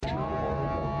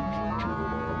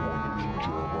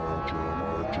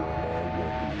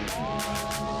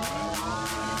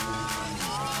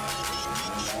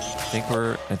I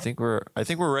think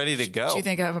we're ready to go. Do you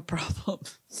think I have a problem?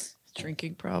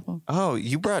 Drinking problem? Oh,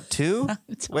 you brought two?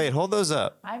 Wait, hold those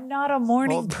up. I'm not a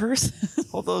morning person.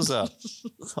 Hold those up.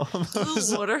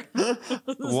 Water.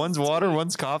 One's water,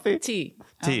 one's coffee? Tea.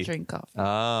 I Tea. don't drink coffee.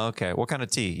 Oh, okay. What kind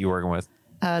of tea you working with?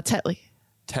 Tetley.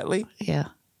 Tetley? Yeah.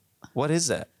 What is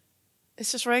that?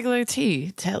 It's just regular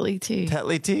tea. Tetley tea.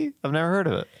 Tetley tea? I've never heard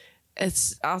of it.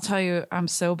 I'll tell you, I'm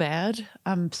so bad.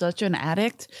 I'm such an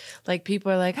addict. Like,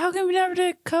 people are like, how come we never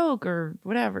did Coke or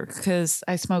whatever? Because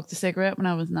I smoked a cigarette when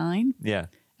I was 9. Yeah.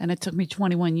 And it took me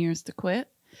 21 years to quit.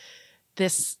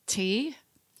 This tea,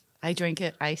 I drink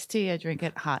it iced tea. I drink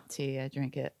it hot tea. I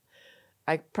drink it.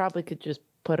 I probably could just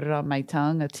put it on my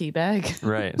tongue, a tea bag.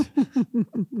 Right.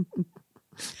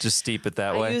 Just steep it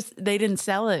that way. They didn't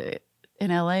sell it in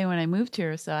LA when I moved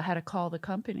here, so I had to call the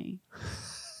company.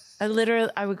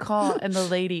 I would call, and the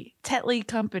lady, Tetley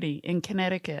Company in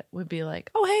Connecticut, would be like,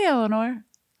 "Oh, hey, Eleanor."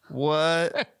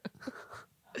 What?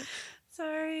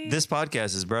 Sorry. This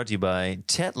podcast is brought to you by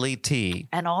Tetley Tea.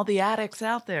 And all the addicts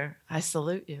out there, I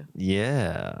salute you.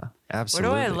 Yeah,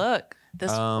 absolutely. Where do I look? This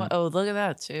one, oh, look at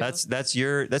that too. That's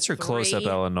your close up,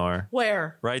 Eleanor.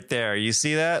 Where? Right there. You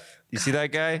see that? You see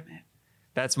that guy?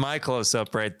 That's my close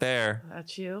up right there.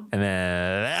 That's you. And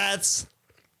then that's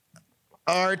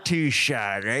our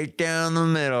 2-shot right down the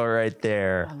middle right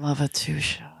there. I love a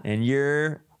 2-shot. And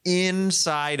you're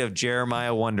inside of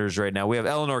Jeremiah Wonders right now. We have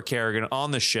Eleanor Kerrigan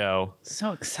on the show.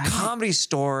 So excited. Comedy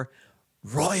Store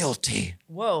royalty.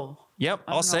 Whoa. Yep,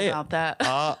 I don't I'll say know about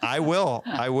that. I will.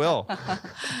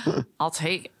 I'll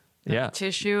take it. Yeah.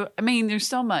 Tissue. I mean, there's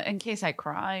so much in case I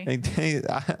cry.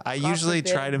 I usually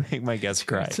forbid. try to make my guests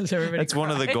cry. Does everybody That's one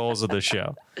of the cry? goals of the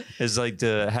show, is like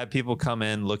to have people come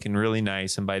in looking really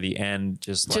nice, and by the end,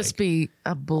 just be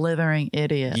a blithering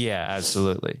idiot. yeah,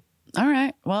 absolutely. All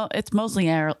right. Well, it's mostly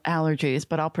allergies,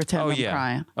 but I'll pretend I'm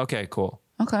crying. Okay, cool.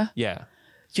 Okay. Yeah,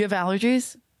 Do you have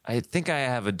allergies? I think I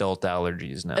have adult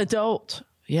allergies now. Adult.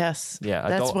 Yes. Yeah,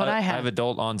 That's what I I have. have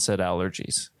adult onset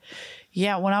allergies.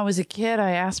 Yeah. When I was a kid,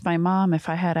 I asked my mom if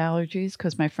I had allergies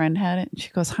because my friend had it. And she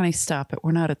goes, honey, stop it.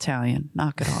 We're not Italian.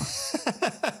 Knock it off.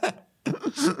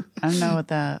 I don't know what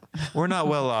that. We're not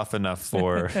well off enough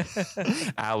for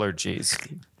allergies.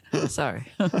 Sorry.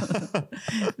 The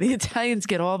Italians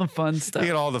get all the fun stuff. We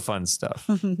get all the fun stuff.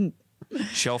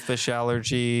 Shellfish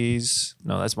allergies.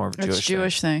 No, that's more of a It's a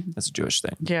Jewish thing. That's a Jewish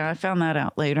thing. Yeah, I found that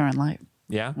out later in life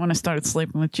Yeah. when I started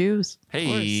sleeping with Jews.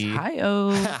 Hey.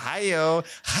 Hi-oh. Hi-yo.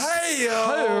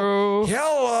 Hi-yo.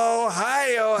 Hello.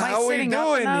 Hi-yo. Am I How we sitting up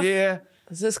doing enough? here?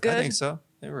 Is this good? I think so.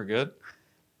 They were good.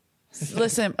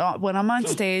 Listen, when I'm on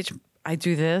stage, I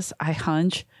do this. I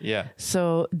hunch. Yeah.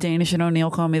 So Danish and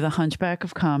O'Neill call me the hunchback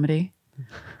of comedy.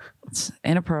 It's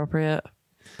inappropriate,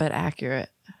 but accurate.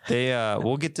 They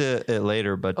we'll get to it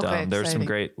later, but Okay, there's some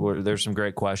exciting. there's some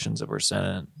great questions that were sent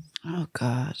in. Oh,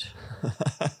 God.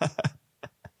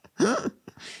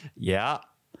 Yeah.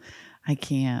 I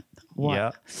can't. What?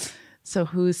 Yeah. So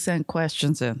who sent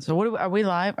questions in? So are we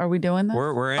live? Are we doing that?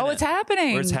 We're in Oh, it. it's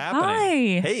happening. It's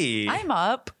happening. Hi. Hey. I'm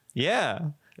up. Yeah.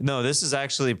 No, this is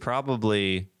actually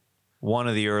probably one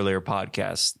of the earlier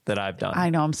podcasts that I've done.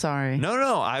 I know. I'm sorry. No.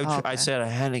 I Okay. said I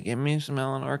had to give me some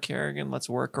Eleanor Kerrigan. Let's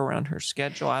work around her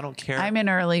schedule. I don't care. I'm an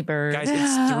early bird. Guys,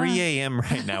 it's 3 a.m.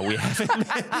 right now. We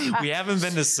haven't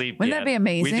been to sleep Wouldn't yet. that be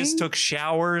amazing? We just took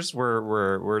showers.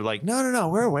 We're like, no,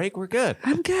 we're awake. We're good.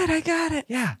 I'm good. I got it.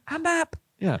 Yeah. I'm up.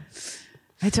 Yeah.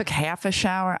 I took half a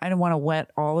shower. I didn't want to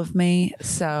wet all of me.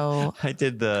 So I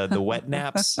did the wet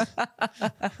naps.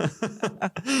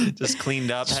 Just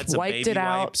cleaned up, had some wiped baby it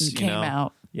out wipes, and came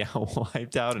out. Yeah,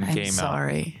 wiped out and I'm came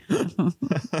sorry. out.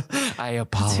 I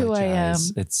apologize. 2 a.m.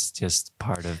 It's just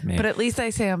part of me. But at least I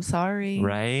say I'm sorry.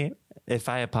 Right? If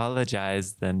I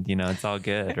apologize, then, it's all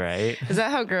good, right? Is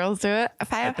that how girls do it?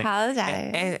 If I think-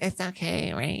 apologize. It's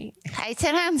okay, right? I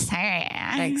said I'm sorry.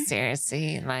 Like,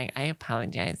 seriously, like, I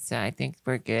apologize. So I think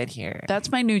we're good here. That's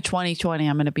my new 2020.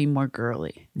 I'm going to be more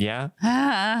girly. Yeah?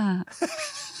 Ah.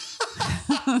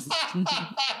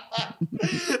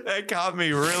 That caught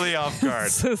me really off guard.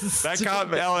 That caught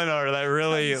me, Eleanor.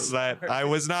 That I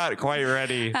was not quite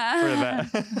ready for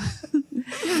that.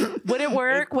 Would it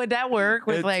work? Would that work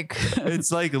with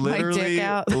It's like my literally dick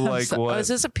out? like So- what? is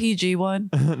this a PG one?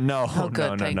 No, Oh,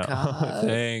 good, no. thank God.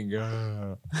 Thank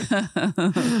God.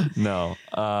 No.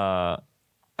 I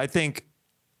think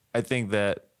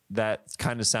that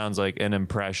kind of sounds like an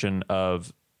impression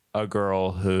of a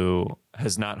girl who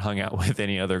has not hung out with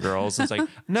any other girls. It's like,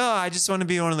 no, I just want to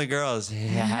be one of the girls.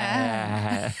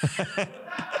 Yeah.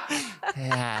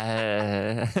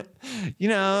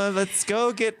 let's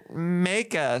go get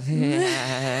makeup.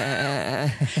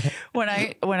 When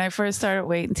I first started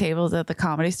waiting tables at the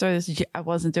Comedy Store, I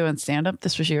wasn't doing stand up.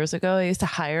 This was years ago. I used to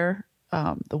hire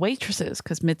the waitresses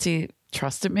because Mitzi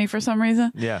trusted me for some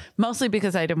reason. Yeah. Mostly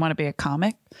because I didn't want to be a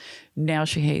comic. Now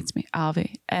she hates me,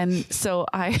 Avi. And so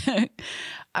I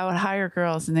would hire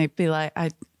girls and they'd be like,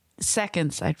 I'd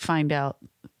find out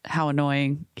how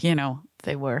annoying,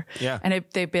 they were. Yeah. And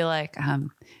they'd be like, oh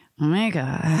my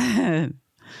God,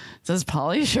 does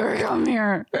Pauly Shore come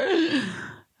here?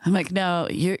 I'm like, no,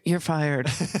 you're fired.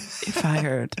 You're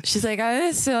fired. She's like, I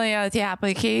was filling out the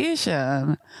application.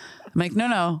 I'm like,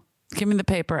 no, give me the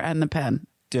paper and the pen.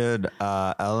 Dude,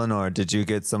 Eleanor, did you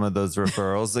get some of those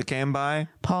referrals that came by?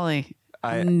 Pauly,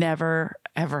 I'm never,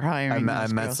 ever hiring I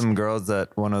those met girls. some girls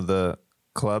at one of the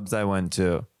clubs I went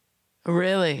to.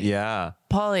 Really? Yeah.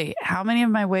 Pauly, how many of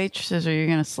my waitresses are you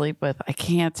going to sleep with? I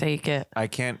can't take it. I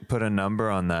can't put a number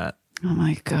on that. Oh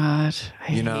my God. I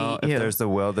hate If you. there's a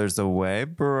will, there's a way,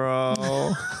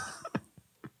 bro.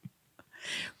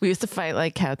 We used to fight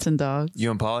like cats and dogs. You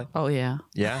and Polly? Oh, yeah.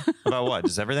 Yeah? About what?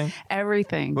 Just everything?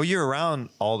 Everything. Well, you're around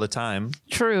all the time.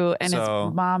 True. And So-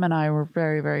 his mom and I were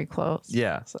very, very close.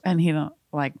 Yeah. And he don't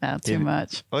like that too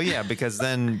much. Oh, yeah, because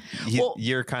then Well-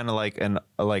 you're kind of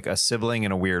like a sibling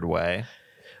in a weird way.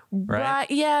 Right?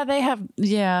 Yeah, they have.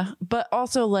 Yeah. But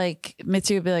also, like,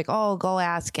 Mitzi would be like, oh, go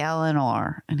ask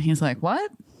Eleanor. And he's like, what?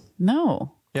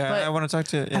 No. Yeah, But- I want to talk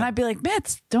to you. And I'd be like,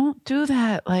 Mitz, don't do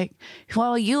that. Like,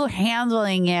 well, you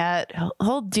handling it,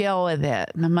 he'll deal with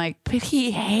it. And I'm like, but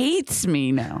he hates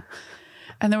me now.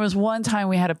 And there was one time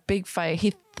we had a big fight.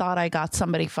 He thought I got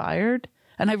somebody fired,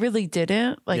 and I really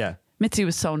didn't. Like, Yeah. Mitzi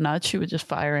was so nuts, she would just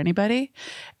fire anybody.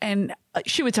 And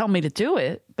she would tell me to do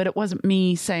it, but it wasn't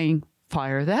me saying,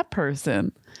 fire that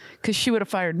person, because she would have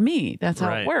fired me. That's how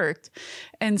Right. it worked.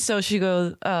 And so she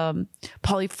goes,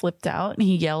 Pauly flipped out and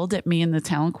he yelled at me and the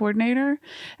talent coordinator.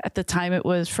 At the time, it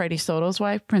was Freddie Soto's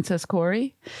wife, Princess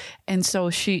Corey. And so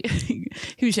he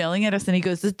was yelling at us and he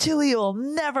goes, the two of you will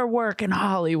never work in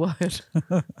Hollywood.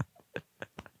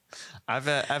 I've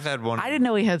had one. I didn't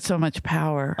know he had so much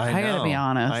power. I got to be know.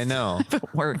 honest. I know. I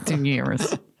haven't worked in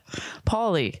years.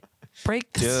 Pauly,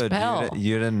 break the Dude, spell.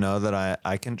 you didn't know that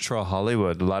I control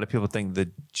Hollywood. A lot of people think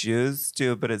the Jews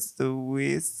do, but it's the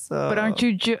we. But aren't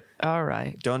you all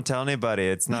right. Don't tell anybody.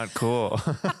 It's not cool.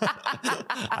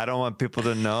 I don't want people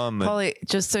to know I'm Pauly,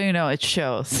 just so you know, it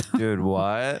shows. dude.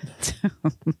 What?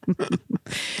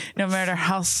 No matter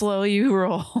how slow you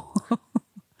roll.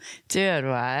 Dude,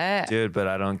 what? Dude, but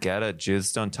I don't get it.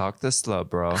 Jews don't talk this slow,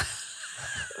 bro.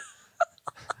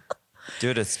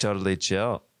 Dude, it's totally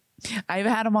chill. I've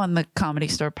had him on the Comedy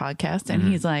Store podcast and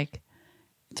Mm-hmm. he's like,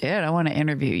 dude, I want to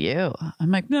interview you.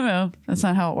 I'm like, no, that's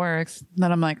not how it works.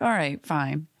 Then I'm like, all right,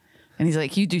 fine. And he's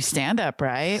like, you do stand up,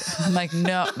 right? I'm like,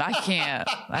 no, I can't.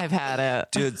 I've had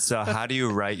it. Dude, so how do you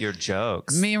write your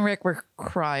jokes? Me and Rick were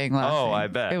crying laughing. Oh, I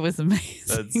bet. It was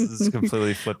amazing. That's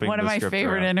completely flipping One of the my script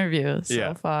favorite around. interviews Yeah.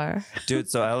 so far. Dude,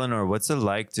 so Eleanor, what's it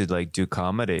like to do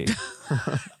comedy?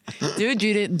 Dude,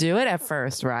 you didn't do it at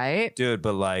first, right? Dude,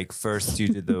 but first you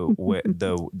did the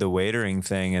waitering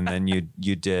thing, and then you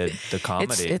did the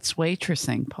comedy. It's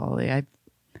waitressing, Pauly. I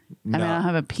No, mean, I don't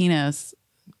have a penis.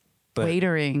 but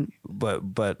Waitering.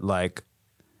 but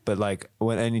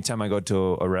when anytime I go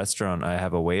to a restaurant, I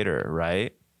have a waiter,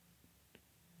 right?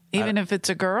 Even if it's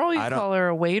a girl, you I don't- call her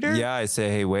a waiter? Yeah, I say,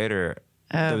 hey waiter,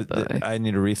 Oh, boy. I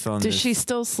need a refill. On Does this, she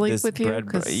still sleep this with you? bread,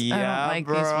 bro. 'Cause Yeah, I don't like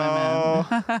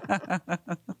bro. these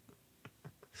women.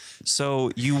 So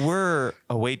you were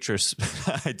a waitress.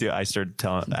 I started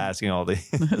asking all the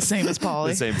Same as Pauly.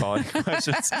 the same Polly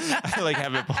questions. I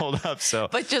have it pulled up. So,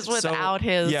 But just without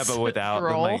his yeah, but without.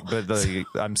 role.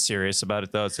 I'm serious about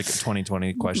it though. It's like a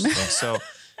 2020 question thing. So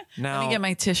now, Let me get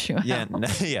my tissue out.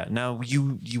 yeah. Now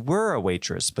you were a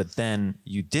waitress, but then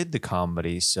you did the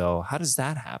comedy. So how does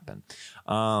that happen?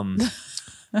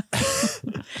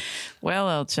 Well,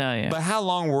 I'll tell you. But how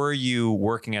long were you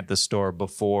working at the store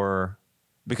before?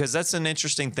 Because that's an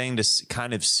interesting thing to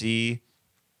kind of see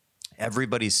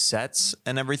everybody's sets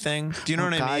and everything. Do you know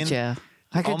what I mean? Yeah.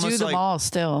 I could do Almost them like- all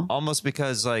still. Almost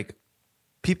because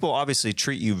people obviously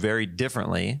treat you very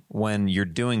differently when you're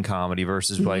doing comedy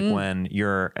versus Mm-hmm. when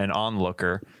you're an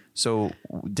onlooker. So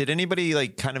did anybody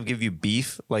kind of give you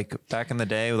beef back in the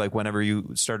day, whenever you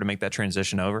started to make that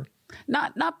transition over?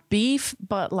 Not beef,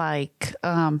 but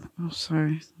oh,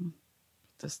 sorry. Put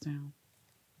this down.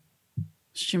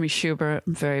 It's Jimmy Schubert,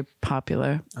 very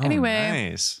popular. Oh, Anyway,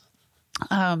 nice.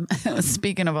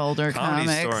 Speaking of older Comedy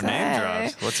comics, Store name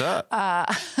drops. What's up?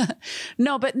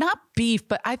 no, but not beef.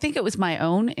 But I think it was my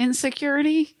own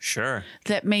insecurity Sure.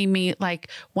 that made me like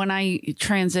when I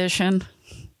transitioned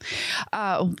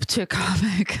to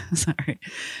comic. Sorry,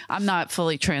 I'm not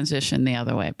fully transitioned the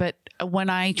other way, but when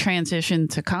I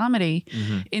transitioned to comedy,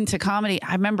 into comedy,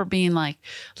 I remember being like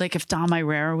if Dom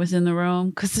Irera was in the room,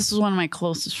 because this was one of my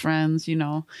closest friends, you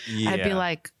know, I'd be Yeah.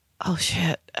 like, oh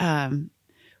shit,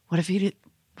 what if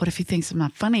he thinks I'm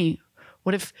not funny?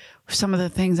 What if some of the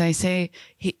things I say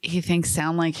he thinks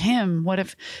sound like him? What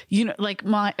if, you know, like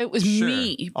it was Sure.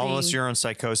 me Almost being- your own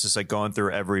psychosis, like going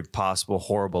through every possible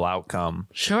horrible outcome.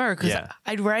 Sure, because Yeah.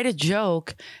 I'd write a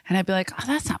joke and I'd be like, oh,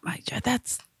 that's not my joke.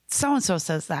 That's so-and-so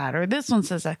says that, or this one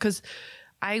says that. Because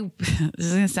this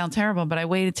is going to sound terrible, but I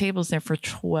waited tables there for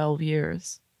 12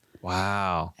 years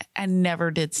Wow. and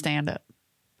never did stand-up.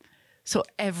 So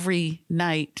every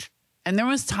night, and there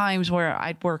was times where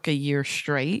I'd work a year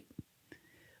straight,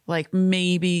 like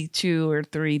maybe 2 or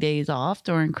 3 days off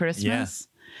during Christmas.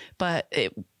 But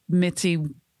Mitzi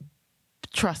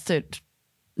trusted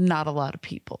not a lot of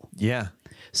people. Yeah.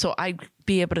 So I'd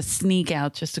be able to sneak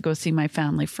out just to go see my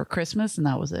family for Christmas, and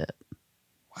that was it.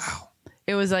 Wow.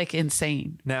 It was like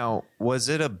insane. Now, was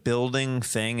it a building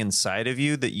thing inside of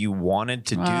you that you wanted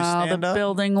to do Well, stand the up?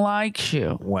 building likes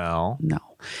you. Well, No,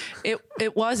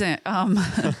 it wasn't.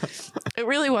 It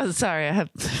really was. Sorry, I have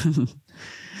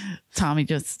Tommy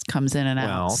just comes in and out.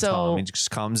 well, So, Tommy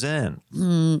just comes in.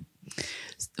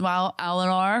 well,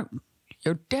 Eleanor,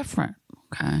 you're different.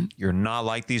 Okay, You're not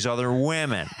like these other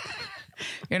women.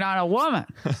 you're not a woman.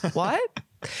 What?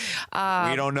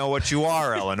 We don't know what you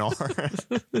are, Eleanor.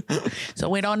 So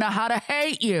we don't know how to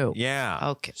hate you.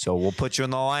 Yeah. Okay. So we'll put you in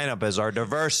the lineup as our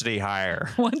diversity hire.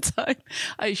 One time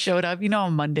I showed up, you know,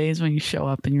 on Mondays when you show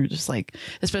up and you're just like,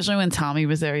 especially when Tommy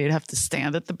was there, you'd have to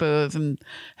stand at the booth and,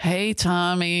 hey,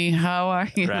 Tommy, how are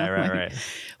you? Right.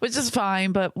 Which is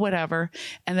fine, but whatever.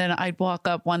 And then I'd walk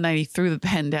up one night, he threw the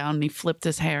pen down and he flipped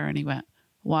his hair and he went,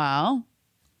 well,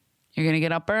 you're going to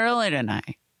get up early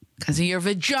tonight because of your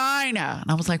vagina. And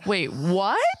I was like, wait,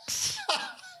 what?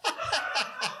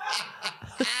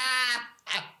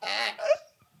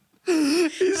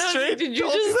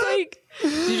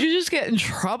 Did you just get in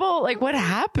trouble? Like, what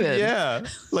happened? Yeah.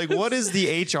 Like, what is the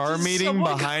HR meeting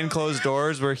someone- behind closed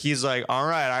doors where he's like, all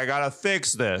right, I got to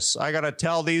fix this. I got to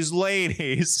tell these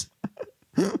ladies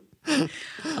why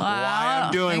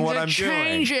I'm doing what I'm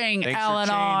changing, doing. Things are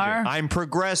Eleanor. changing. I'm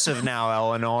progressive now,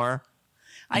 Eleanor.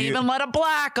 I even let a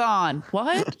black on.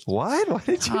 What? What? Why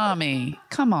did you? Tommy,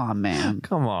 come on, man.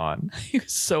 Come on. He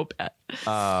was so bad.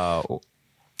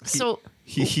 So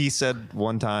He said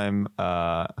one time,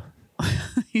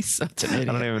 he's such an I idiot.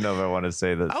 don't even know if I want to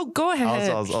say this. Oh, go ahead.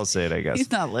 I'll say it, I guess.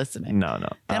 He's not listening. No.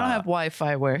 They don't have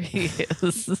Wi-Fi where he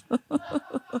is.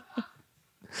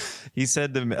 He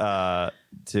said to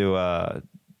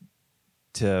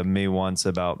me once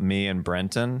about me and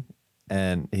Brenton,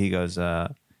 and he goes,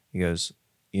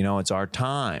 you know, it's our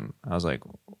time. I was like,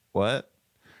 what?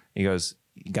 He goes,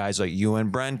 guys like you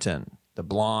and Brenton, the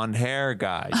blonde hair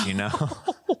guys, you know.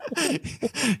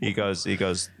 he goes,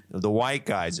 the white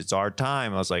guys, it's our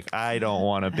time. I was like, I don't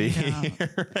want to be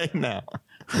here right now.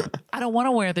 I don't want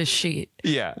to wear this sheet.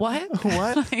 Yeah. What?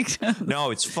 What? Like,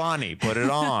 No, it's funny. Put it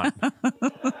on.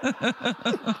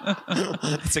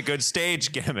 It's a good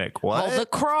stage gimmick. What? hold the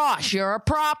cross. You're a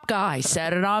prop guy.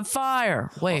 Set it on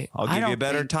fire. Wait, I'll I give you a don't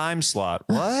better think- time slot.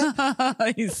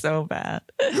 What? He's so bad.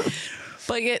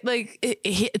 But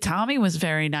Tommy was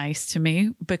very nice to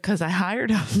me because I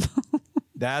hired him.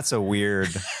 That's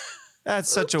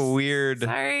such a weird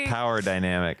Sorry. power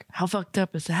dynamic. How fucked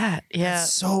up is that? Yeah.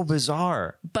 So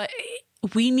bizarre. But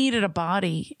we needed a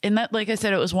body. And that, like I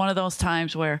said, it was one of those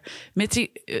times where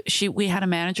Mitzi, we had a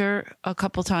manager a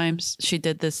couple times. She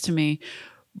did this to me.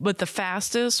 But the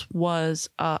fastest was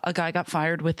a guy got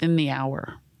fired within the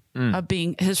hour of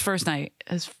being his first night.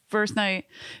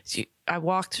 We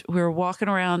were walking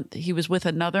around. He was with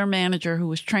another manager who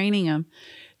was training him.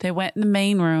 They went in the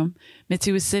main room.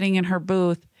 Mitzi was sitting in her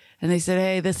booth and they said,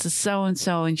 hey, this is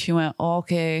so-and-so. And she went,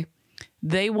 okay.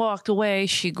 They walked away.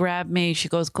 She grabbed me. She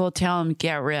goes, go tell him,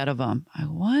 get rid of him. I go,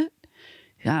 what?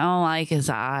 I don't like his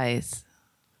eyes.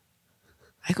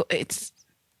 I go,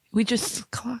 we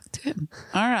just clocked him.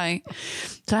 All right.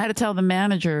 So I had to tell the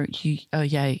manager, you got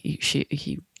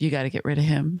to get rid of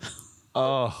him.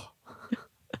 Oh.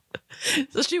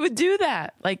 So she would do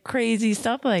that, like crazy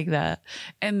stuff like that.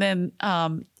 And then,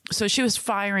 so she was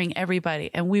firing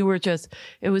everybody. And we were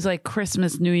it was like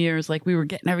Christmas, New Year's, like we were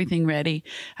getting everything ready.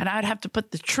 And I'd have to put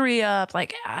the tree up,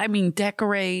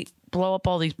 decorate blow up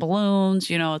all these balloons.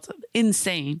 You know, it's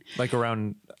insane. Like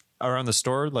around the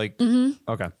store, like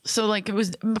okay, So like it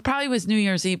was probably was New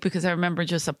Year's Eve because I remember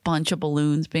just a bunch of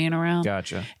balloons being around.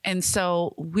 gotcha. And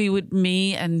so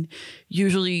me and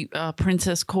usually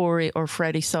Princess Corey or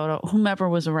Freddie Soto, whomever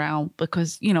was around,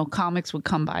 because, you know, comics would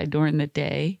come by during the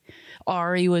day.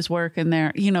 Ari was working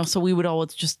there, you know, so we would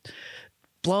always just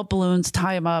blow up balloons,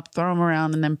 tie them up, throw them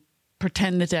around, and then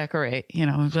pretend to decorate, you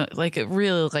know, like it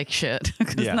really looked like shit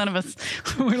because Yeah. none of us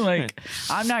were like,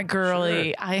 I'm not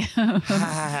girly. Hey,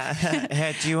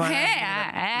 do you want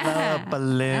to blow a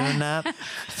balloon up?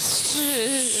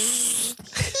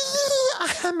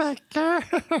 I'm a girl.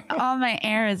 All my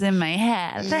air is in my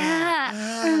head.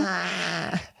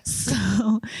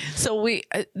 So we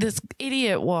this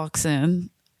idiot walks in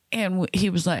and he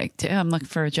was like, "Damn, I'm looking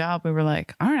for a job." We were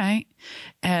like, "All right."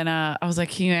 And I was like,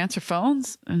 "Can you answer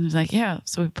phones?" And he was like, "Yeah."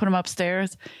 So we put him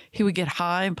upstairs. He would get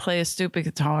high and play a stupid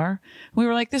guitar. We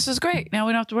were like, "This is great. Now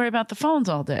we don't have to worry about the phones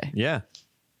all day." Yeah.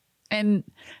 And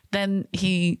then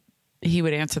he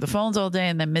would answer the phones all day,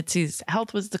 and then Mitzi's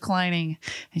health was declining,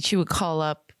 and she would call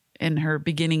up in her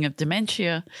beginning of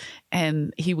dementia,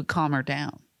 and he would calm her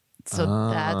down. So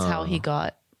that's how he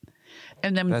got.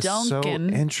 And then That's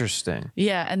Duncan, so interesting.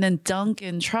 yeah, and then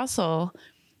Duncan Trussell,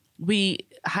 we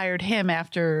hired him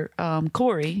after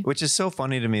Corey. Which is so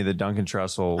funny to me that Duncan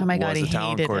Trussell Oh my God, was he the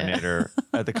talent hated it. coordinator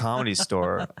at the Comedy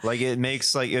Store. Like it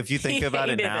makes like if you think He about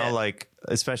it hated now, it. like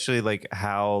especially like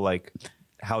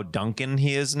how Duncan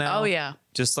he is now. Oh, yeah.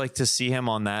 Just like to see him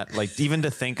on that, like even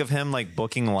to think of him like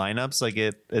booking lineups, like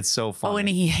it's so funny. Oh, and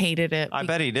he hated it. I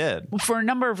bet he did. It's for a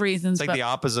number of reasons. like but- the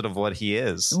opposite of what he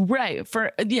is. Right.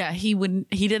 He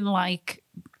didn't like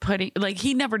putting, like,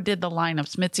 he never did the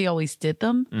lineups. Mitzi always did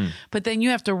them, but then you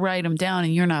have to write them down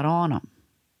and you're not on them.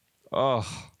 Oh,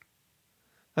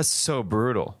 that's so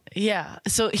brutal. Yeah.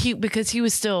 So because he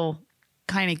was still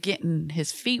kind of getting his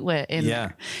feet wet in Yeah.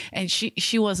 there, and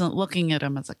she wasn't looking at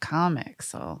him as a comic.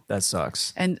 So, That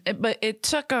sucks. but it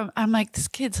took him, I'm like, this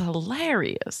kid's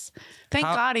hilarious. Thank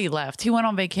God he left. He went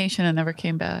on vacation and never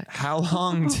came back. How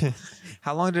long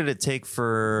did it take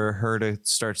for her to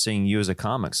start seeing you as a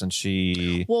comic? Since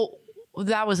she, Well,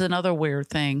 that was another weird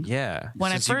thing. yeah,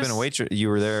 When I since you've been a first- waitress, you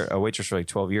were there a waitress for like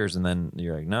 12 years, and then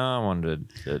you're like, no, I wanted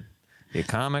to be a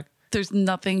comic. There's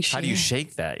nothing How do you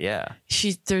shake that? Yeah,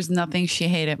 there's nothing she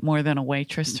hated more than a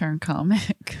waitress turned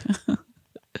comic.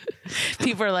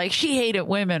 People are like, she hated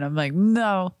women. I'm like,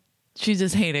 no, she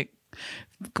just hated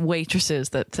waitresses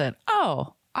that said,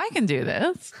 oh, I can do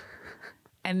this.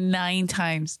 And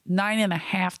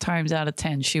 9.5 times out of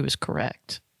 10, she was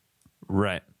correct.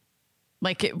 right.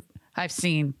 Like I've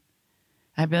seen,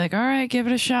 I'd be like, all right, give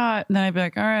it a shot. And then I'd be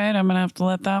like, all right, I'm going to have to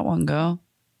let that one go.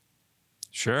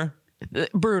 Sure.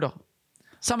 Brutal.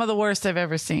 Some of the worst I've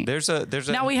ever seen. There's a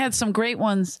Now we had some great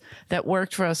ones that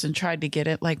worked for us and tried to get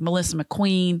it, like Melissa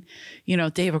McQueen, you know,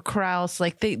 David Krause.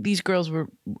 Like these girls were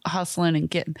hustling and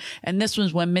getting. And this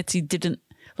was when Mitzi didn't.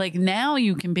 Like now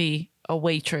you can be a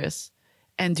waitress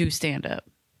and do stand up.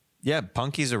 yeah.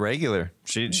 Punky's a regular.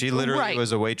 She literally Right.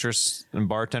 was a waitress and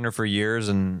bartender for years,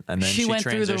 and then she went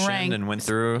through the transitioned rank. and went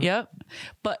through. Yep.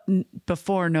 But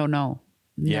before, no.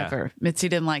 Yeah. Never. Mitzi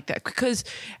didn't like that because,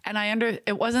 and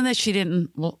it wasn't that she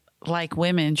didn't like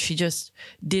women. She just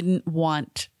didn't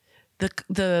want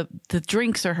the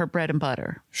drinks are her bread and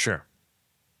butter. Sure.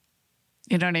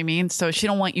 You know what I mean? So she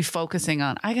don't want you focusing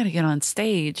on, I got to get on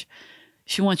stage.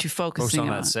 She wants you focusing on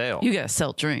on that sale. You got to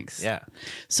sell drinks. Yeah.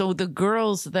 So the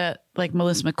girls that like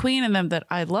Melissa McQueen and them that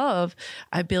I love,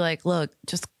 I'd be like, look,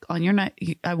 just on your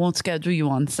night, I won't schedule you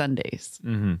on Sundays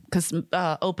because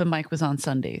open mic was on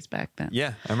Sundays back then.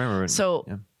 Yeah, I remember. So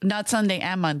yeah. not Sunday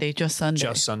and Monday, just Sunday.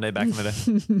 Just Sunday back in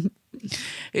the day.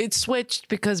 It switched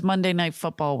because Monday Night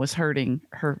Football was hurting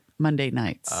her Monday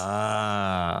nights.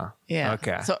 Ah. Yeah.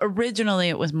 Okay. So originally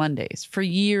it was Mondays. For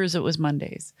years it was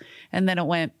Mondays. And then it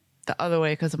went the other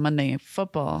way because of Monday Night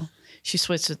Football. She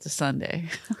switched it to Sunday.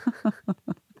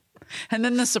 And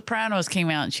then The Sopranos came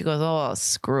out and she goes, oh,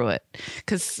 screw it.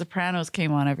 Because Sopranos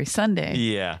came on every Sunday.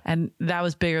 Yeah. And that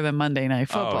was bigger than Monday Night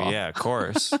Football. Oh yeah, of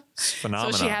course. It's So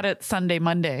phenomenal. she had it Sunday,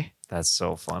 Monday. That's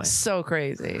so funny. So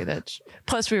crazy.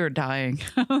 Plus we were dying.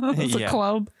 It's Yeah. a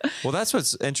club. Well, that's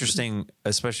what's interesting,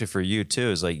 especially for you too,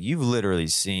 is like you've literally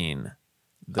seen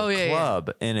the Oh, yeah, yeah.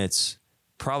 club in its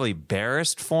probably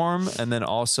barest form, and then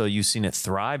also you've seen it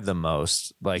thrive the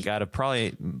most. Like out of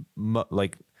probably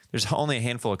like there's only a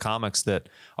handful of comics that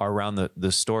are around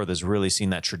the store that's really seen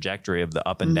that trajectory of the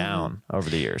up and down over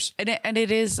the years. And it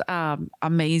is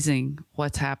amazing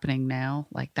what's happening now.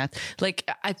 Like that. Like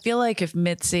I feel like if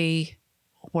Mitzi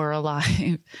were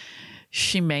alive,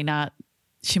 she may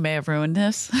have ruined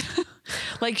this.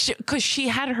 Like, because she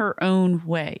had her own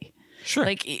way. Sure.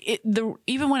 Like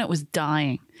even when it was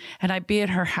dying, and I'd be at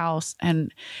her house,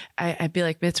 and I'd be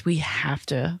like, "Bits, we have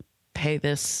to pay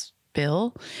this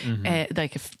bill,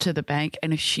 to the bank."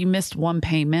 And if she missed one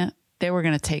payment, they were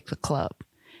going to take the club.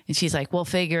 And she's like, "We'll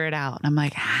figure it out." And I'm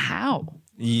like, "How?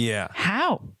 Yeah.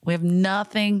 How? We have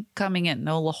nothing coming in.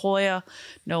 No La Jolla,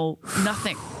 no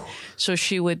nothing." So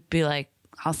she would be like,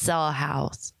 "I'll sell a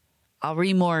house. I'll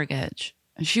remortgage."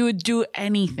 And she would do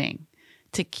anything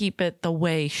to keep it the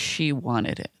way she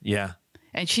wanted it. Yeah.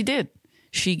 And she did.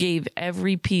 She gave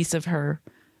every piece of her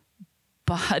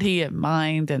body and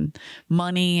mind and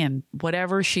money and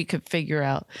whatever she could figure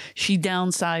out. She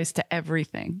downsized to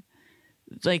everything.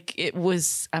 Like, it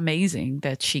was amazing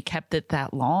that she kept it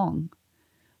that long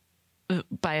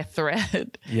by a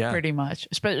thread, Yeah. pretty much.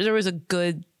 But there was a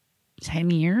good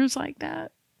 10 years like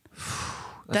that.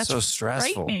 That's so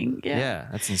stressful. frightening. Yeah,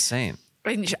 that's insane.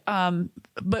 And,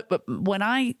 but when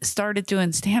I started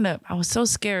doing stand up, I was so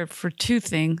scared for two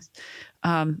things.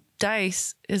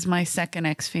 Dice is my second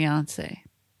ex-fiance,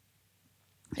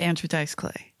 Andrew Dice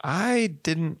Clay. I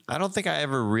don't think I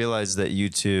ever realized that you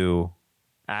two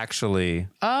actually.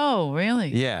 Oh, really?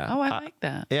 Yeah. Oh, I like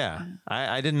that. Yeah.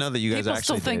 I didn't know that you guys People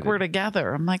actually still think dated. we're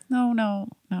together. I'm like, no.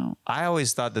 I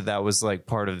always thought that was like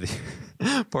part of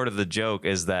the part of the joke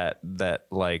is that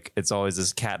like it's always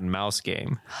this cat and mouse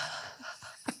game.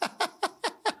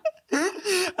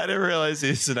 I didn't realize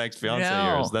he's an ex-fiance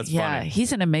of yours. That's funny.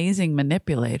 He's an amazing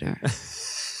manipulator.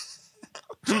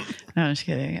 No, I'm just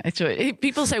kidding. Actually,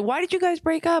 people say, "Why did you guys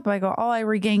break up?" I go, "Oh, I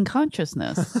regained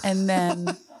consciousness," and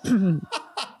then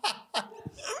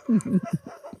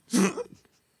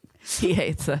he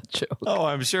hates that joke. Oh,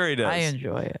 I'm sure he does. I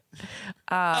enjoy it.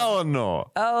 Oh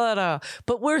no. Oh no,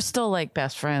 but we're still like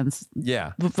best friends.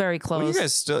 Yeah. We're very close. Well, you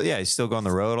guys still, you still go on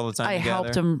the road all the time. I together?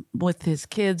 helped him with his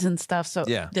kids and stuff. So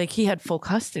Yeah. like he had full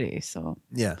custody. So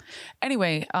Yeah.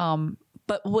 anyway,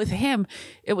 but with him,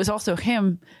 it was also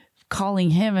him calling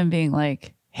him and being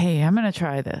like, "Hey, I'm gonna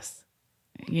try this,"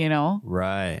 you know.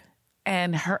 Right.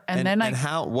 And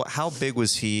how big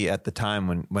was he at the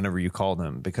time whenever you called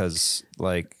him? Because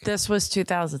like this was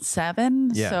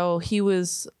 2007, Yeah. so he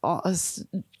was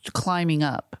climbing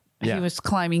up. Yeah. He was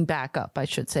climbing back up, I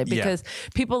should say, because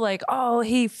people like, "Oh,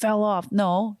 he fell off."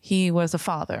 No, he was a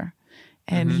father.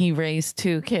 And he raised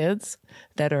two kids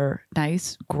that are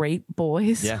nice, great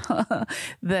boys. Yeah.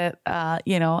 That,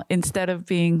 instead of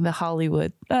being the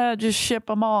Hollywood, just ship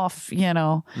them off,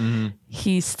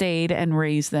 he stayed and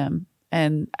raised them.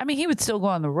 And I mean, he would still go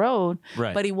on the road,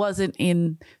 Right. but he wasn't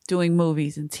in doing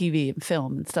movies and TV and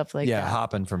film and stuff like that.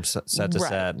 hopping from set to Right.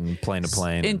 set and plane to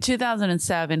plane. In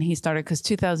 2007, he started, because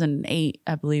 2008,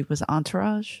 I believe, was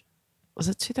Entourage. Was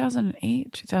it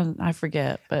 2008? 2000? I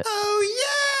forget. But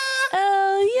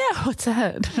yeah, what's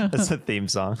that? That's a theme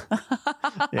song.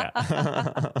 Yeah.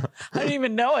 I didn't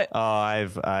even know it. Oh,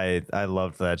 I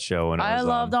loved that show when it was I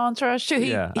loved on. Entourage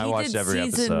too. I watched did every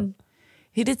episode.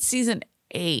 He did season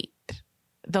 8,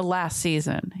 the last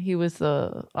season. He was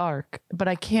the arc, but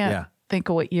I can't think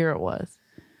of what year it was.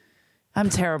 I'm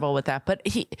terrible with that, but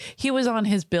he was on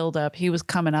his build up. He was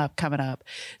coming up.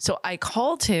 So I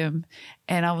called him,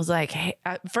 and I was like, "Hey,"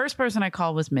 first person I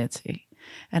called was Mitzi,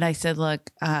 and I said, "Look,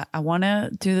 I want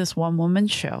to do this one woman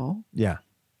show. Yeah.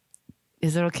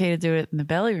 Is it okay to do it in the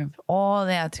belly room?" "Oh,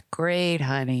 that's great,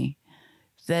 honey.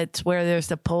 That's where they're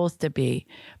supposed to be."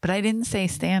 But I didn't say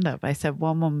stand up. I said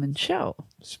one woman show.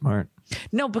 Smart.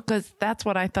 No, because that's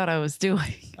what I thought I was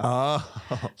doing. Oh.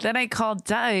 Then I called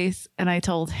Dice and I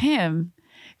told him,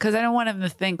 because I don't want him to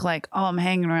think like, "Oh, I'm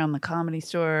hanging around the Comedy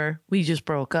Store. We just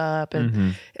broke up."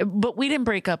 And but we didn't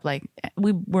break up. Like,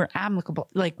 we were amicable.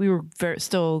 Like, we were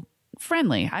still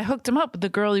friendly. I hooked him up with the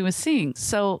girl he was seeing.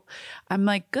 So I'm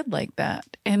like, good like that.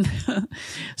 And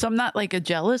so I'm not like a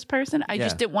jealous person. I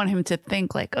just didn't want him to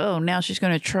think like, "Oh, now she's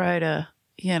going to try to,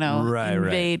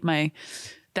 invade my,"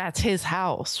 that's his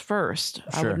house first.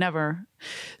 I Sure. would never.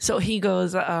 So he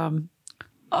goes,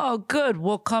 "Oh, good.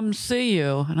 We'll come see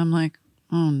you." And I'm like,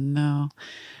 "Oh no."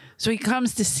 So he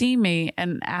comes to see me,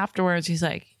 and afterwards he's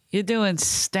like, "You're doing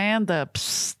stand up,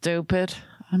 stupid."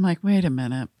 I'm like, "Wait a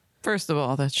minute. First of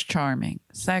all, that's charming.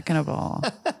 Second of all,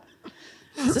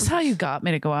 is this how you got me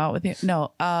to go out with you?"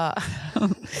 No.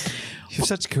 You have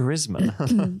such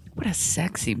charisma. What a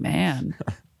sexy man.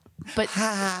 But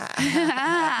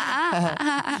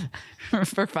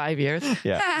for 5 years.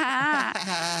 Yeah.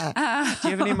 Do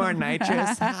you have any more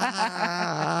nitrous?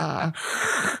 I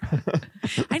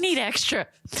need extra.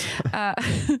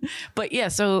 But yeah,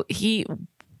 so he,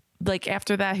 like,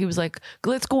 after that, he was like,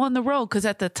 "Let's go on the road." Because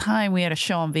at the time we had a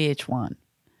show on VH1.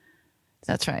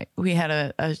 That's right. We had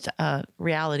a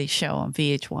reality show on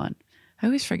VH1. I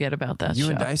always forget about that You show.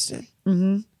 and Dice did?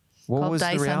 Mm-hmm. What Called was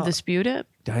Dice the reality? Undisputed.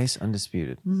 Dice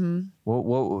Undisputed. Mm-hmm.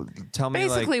 What? Tell me,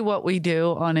 Basically what we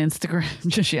do on Instagram,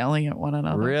 just yelling at one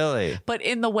another. Really? But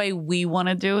in the way we want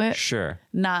to do it. Sure.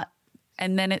 Not,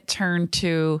 and then it turned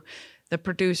to the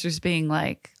producers being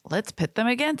like, let's pit them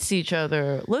against each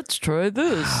other. Let's try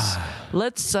this.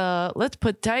 Let's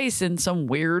put Dice in some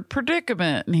weird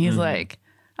predicament. And he's like,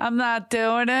 I'm not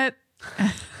doing it.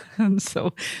 And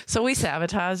so we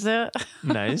sabotaged it.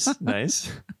 Nice.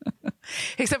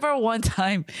 Except for one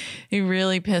time, he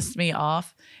really pissed me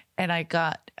off. And I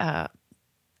got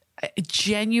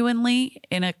genuinely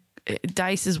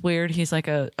Dice is weird. He's like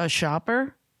a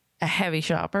shopper, a heavy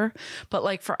shopper, but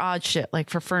like for odd shit, like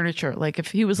for furniture. Like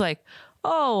if he was like,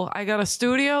 oh, I got a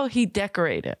studio, he'd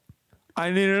decorate it. I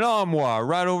need an armoire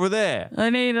right over there. I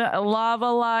need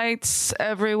lava lights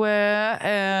everywhere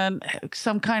and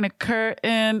some kind of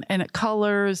curtain and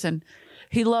colors. And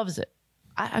he loves it.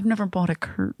 I've never bought a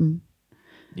curtain.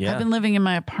 Yeah. I've been living in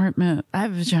my apartment. I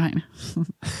have a vagina.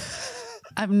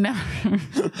 I've never.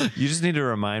 You just need to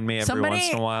remind me every once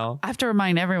in a while. I have to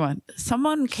remind everyone.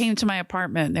 Someone came to my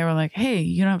apartment and they were like, hey,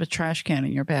 you don't have a trash can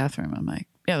in your bathroom. I'm like,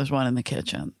 yeah, there's one in the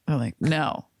kitchen. They're like,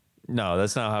 no. No,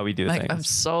 that's not how we do Like, things. I'm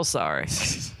so sorry.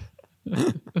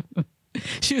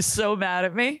 She was so mad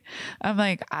at me. I'm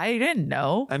like, I didn't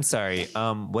know. I'm sorry.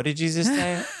 What did you just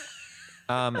say?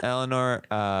 Eleanor,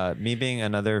 me being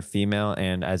another female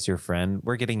and as your friend,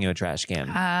 we're getting you a trash can.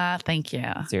 Thank you.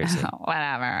 Seriously.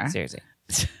 Whatever. Seriously.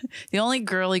 The only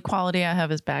girly quality I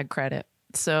have is bad credit.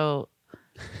 So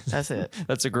that's it.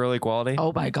 That's a girly quality?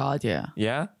 Oh my God, yeah.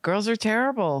 Yeah? Girls are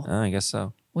terrible. I guess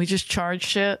so. We just charge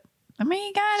shit. I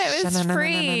mean, God, it was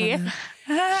free.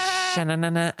 I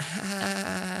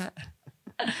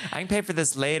can pay for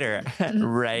this later,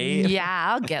 right?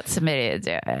 Yeah, I'll get somebody to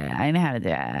do it. I know how to do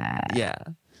it. Yeah.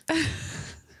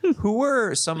 Who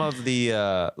were some of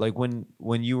the like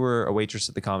when you were a waitress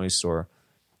at the Comedy Store?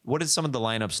 What did some of the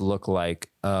lineups look like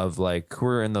of like who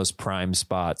were in those prime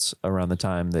spots around the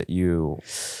time that you?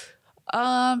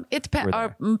 It depends.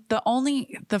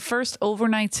 The first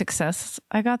overnight success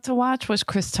I got to watch was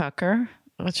Chris Tucker,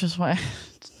 which is why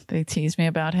they tease me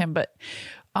about him. But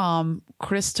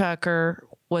Chris Tucker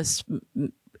was,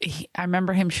 I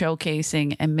remember him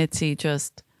showcasing and Mitzi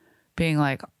just being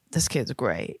like, this kid's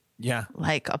great. Yeah.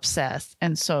 Like obsessed.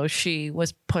 And so she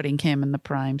was putting him in the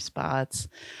prime spots.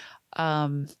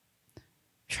 Trying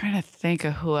to think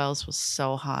of who else was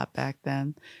so hot back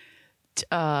then.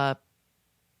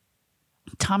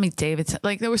 Tommy Davidson.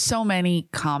 Like there were so many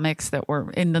comics that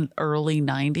were in the early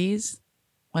 90s.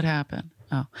 What happened?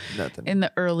 Oh, Nothing. In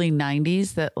the early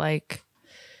 90s that like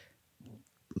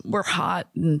were hot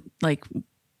and like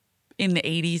in the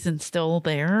 80s and still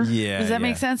there. Yeah. Does that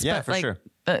make sense? Yeah, but for like, sure.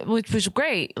 Which was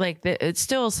great. Like it's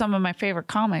still some of my favorite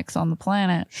comics on the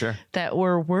planet. Sure. That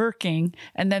were working.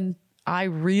 And then I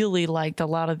really liked a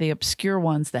lot of the obscure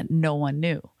ones that no one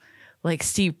knew. Like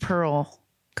Steve Pearl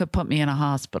could put me in a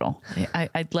hospital.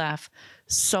 I'd laugh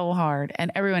so hard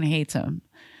and everyone hates him.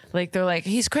 Like they're like,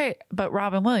 he's great. But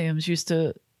Robin Williams used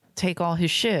to take all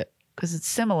his shit because it's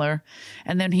similar.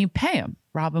 And then he'd pay him.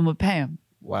 Robin would pay him.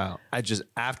 Wow. I just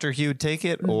after he would take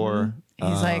it or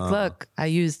He's like, look, I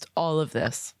used all of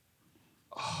this.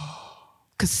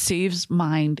 Because Steve's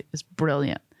mind is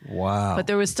brilliant. wow. But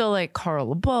there was still like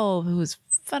Carl LeBove, who was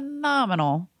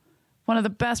phenomenal. One of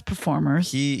the best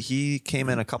performers. He came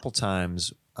in a couple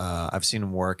times. I've seen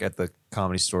him work at the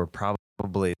Comedy Store.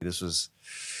 Probably this was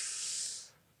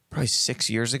probably 6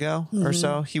 years ago or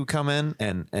so. He would come in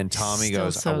and Tommy Still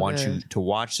goes, so I want you good. to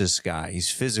watch this guy.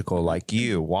 He's physical like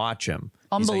you. Watch him.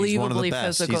 He's like, he's one of the Unbelievably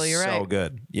best. physical, He's you're so right.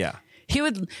 good. Yeah. He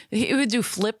would do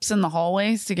flips in the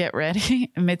hallways to get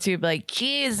ready. And Mitzi would be like,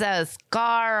 Jesus,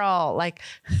 Carl. Like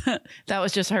that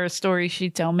was just her story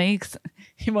she'd tell me. 'Cause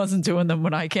he wasn't doing them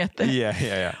when I get there.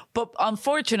 Yeah. But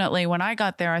unfortunately, when I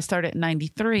got there, I started in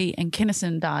 93 and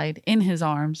Kinnison died in his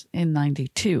arms in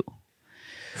 92.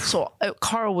 So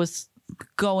Carl was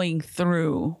going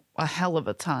through a hell of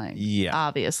a time. Yeah.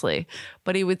 Obviously.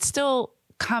 But he would still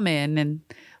come in and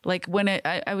like when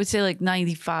I would say like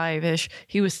 95-ish,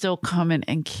 he was still coming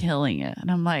and killing it.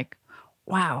 And I'm like,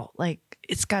 wow, like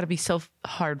it's got to be so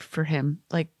hard for him.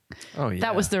 Like Oh yeah.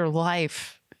 that was their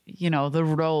life, you know, the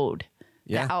road,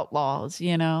 Yeah. the outlaws,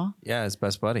 you know? Yeah, his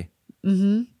best buddy.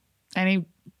 And he,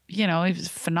 you know, he was a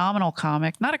phenomenal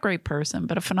comic, not a great person,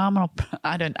 but a phenomenal,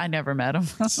 I never met him.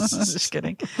 Just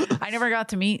kidding. I never got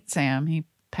to meet Sam. He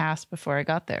passed before I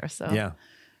got there. So, Yeah.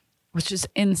 which is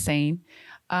insane.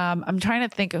 I'm trying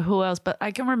to think of who else, but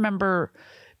I can remember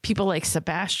people like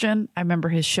Sebastian, I remember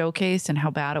his showcase and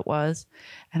how bad it was.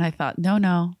 And I thought,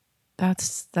 no,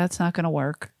 that's not going to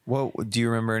work. Well, do you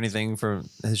remember anything from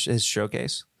his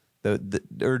showcase? Or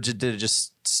did it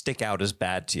just stick out as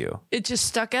bad to you? It just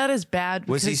stuck out as bad.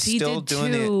 Was he still did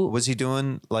doing was he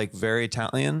doing like very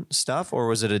Italian stuff, or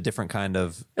was it a different kind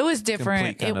of? It was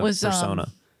different. Kind It of was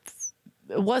persona.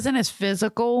 it wasn't as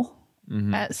physical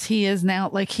as he is now.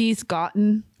 Like he's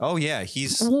gotten Oh yeah,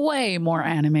 he's. way more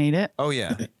animated. Oh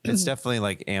yeah, it's definitely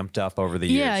like amped up over the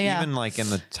years. Yeah, yeah. Even like in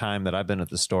the time that I've been at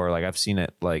the store, like I've seen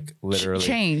it like literally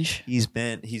Change. He's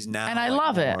now, And I like,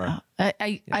 love it. more-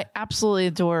 I absolutely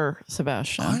adore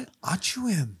Sebastian. Aren't you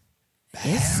him?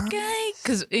 This guy,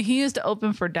 because he used to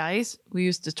open for Dice. We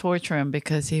used to torture him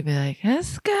because he'd be like,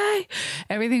 this guy.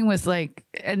 Everything was like,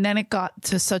 and then it got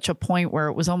to such a point where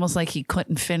it was almost like he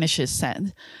couldn't finish his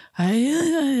sentence.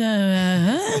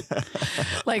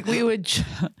 Like we would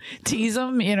tease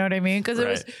him, you know what I mean? Because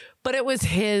it was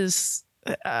his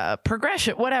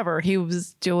progression, whatever he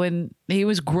was doing, he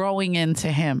was growing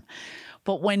into him.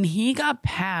 But when he got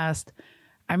past,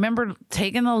 I remember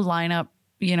taking the lineup,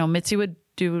 you know, Mitzi would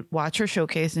watch her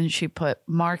showcase and she put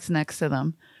marks next to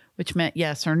them, which meant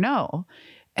yes or no.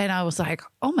 And I was like,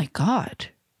 oh my God,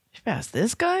 she passed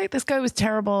this guy? This guy was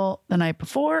terrible the night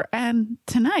before and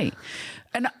tonight.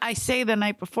 And I say the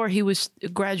night before, he was a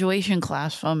graduation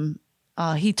class from,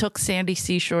 he took Sandy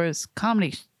Seashore's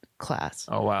comedy class,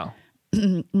 Oh wow.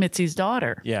 Mitzi's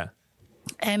daughter. Yeah.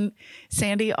 And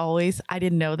Sandy always, I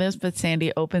didn't know this, but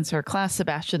Sandy opens her class.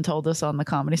 Sebastian told us on the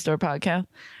Comedy Store podcast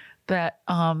that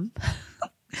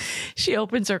she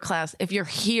opens her class. If you're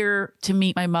here to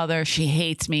meet my mother, she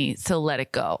hates me, so let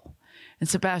it go. And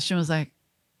Sebastian was like,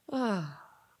 oh,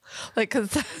 like,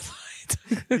 because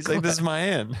He's like, this is my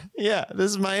end. Yeah,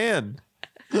 this is my end.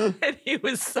 and he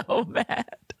was so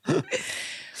mad.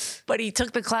 But he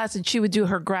took the class and she would do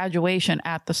her graduation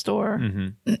at the store.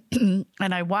 And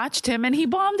I watched him and he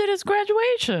bombed at his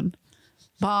graduation.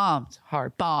 Bombed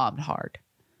hard.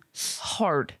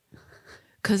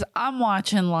 Because I'm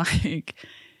watching like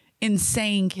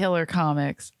insane killer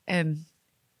comics and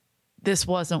this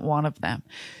wasn't one of them.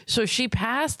 So she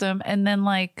passed him and then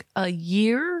like a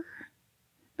year,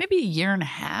 maybe a year and a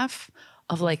half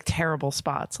of like terrible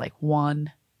spots, like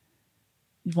 1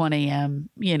 a.m.,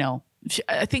 you know.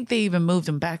 I think they even moved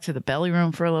him back to the belly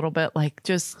room for a little bit, like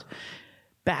just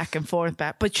back and forth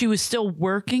back. But she was still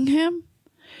working him.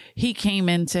 He came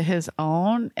into his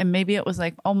own, and maybe it was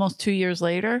like almost 2 years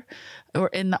later, or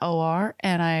in the OR,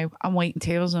 and I'm waiting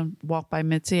tables and walk by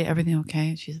Mitzi. Everything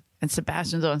okay? And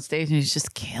Sebastian's on stage, and he's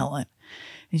just killing.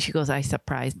 And she goes, "I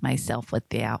surprised myself with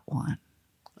the out one."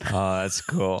 Oh, that's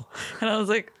cool. And I was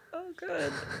like, "Oh,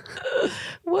 good."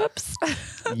 Whoops.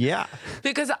 Yeah.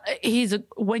 Because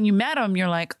when you met him, you're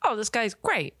like, oh, this guy's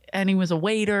great. And he was a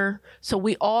waiter. So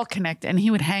we all connected. And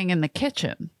he would hang in the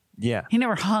kitchen. Yeah. He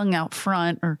never hung out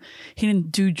front or he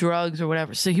didn't do drugs or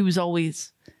whatever. So he was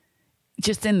always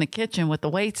just in the kitchen with the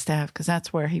wait staff because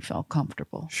that's where he felt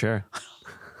comfortable. Sure.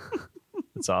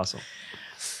 That's awesome.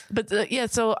 But yeah,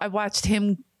 so I watched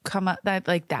him come up.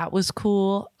 That was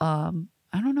cool. I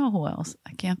don't know who else.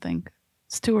 I can't think.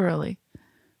 It's too early.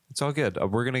 It's all good.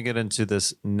 We're going to get into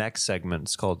this next segment.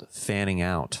 It's called Fanning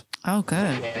Out. Oh,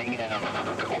 good.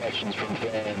 Questions from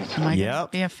fans. Am I Yep. going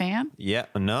to be a fan? Yeah.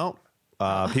 No.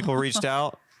 People reached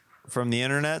out from the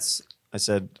internets. I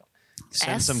said,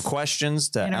 send some questions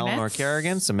to Internets? Eleanor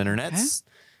Kerrigan, some internets.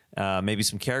 Maybe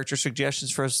some character suggestions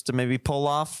for us to maybe pull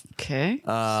off. Okay. See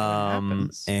what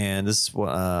happens. And this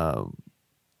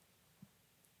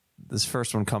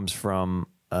first one comes from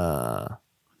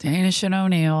Danish and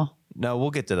O'Neill. no,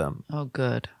 we'll get to them. Oh,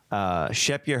 good.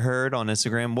 Shep You Heard on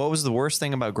Instagram. What was the worst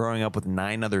thing about growing up with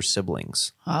 9 other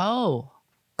siblings? Oh,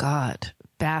 God.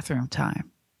 Bathroom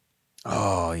time.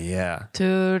 Oh yeah.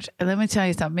 Dude, let me tell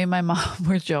you something. Me and my mom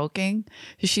were joking.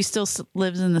 She still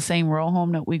lives in the same row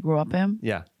home that we grew up in.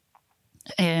 Yeah.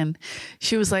 And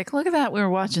she was like, look at that. We were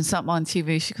watching something on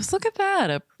TV. She goes, look at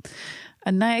that.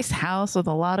 A nice house with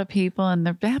a lot of people, and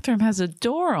their bathroom has a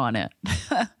door on it.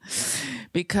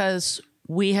 Because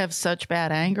we have such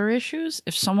bad anger issues.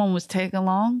 If someone was taking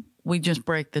long, we just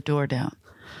break the door down.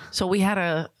 So we had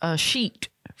a sheet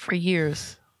for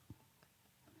years.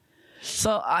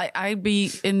 So I'd be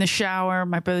in the shower.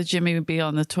 My brother Jimmy would be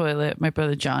on the toilet. My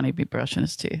brother Johnny would be brushing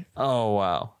his teeth. Oh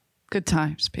wow. Good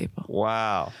times, people.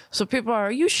 Wow. So people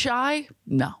are you shy?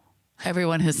 No.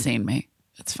 Everyone has seen me.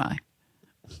 It's fine.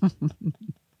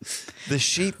 The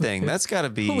sheet thing. That's got to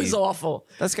be. It was awful.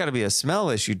 That's got to be a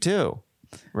smell issue too.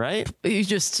 right?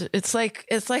 it's like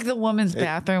the woman's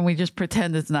bathroom. We just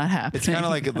pretend it's not happening. It's kind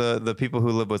of like the people who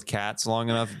live with cats long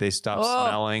enough, they stop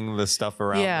smelling the stuff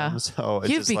around them. So it's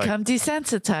You've just become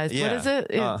desensitized. yeah. What is it?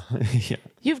 Yeah.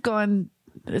 You've gone.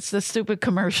 It's the stupid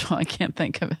commercial. I can't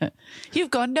think of it. You've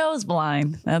gone nose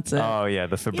blind. That's it. Oh yeah,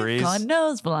 the Febreze. You've gone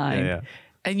nose blind. Yeah.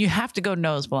 And you have to go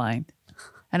nose blind.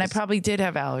 And I probably did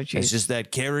have allergies. It's just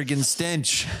that Kerrigan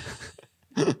stench.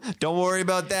 Don't worry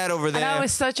about that over there. And I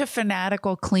was such a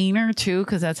fanatical cleaner too,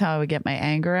 because that's how I would get my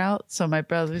anger out. So my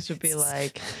brothers would be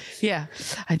like, yeah,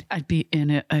 I'd be in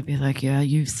it. I'd be like, yeah,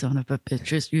 you son of a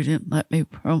bitches. You didn't let me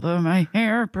comb my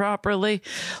hair properly.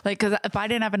 Like, because if I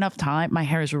didn't have enough time, my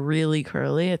hair is really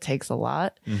curly. It takes a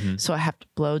lot. So I have to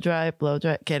blow dry,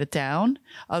 get it down.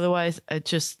 Otherwise,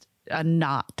 it's just a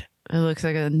knot. It looks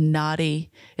like a knotty.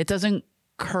 It doesn't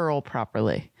curl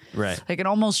properly. Right. Like it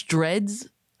almost dreads.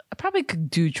 I probably could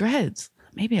do dreads.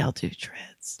 Maybe I'll do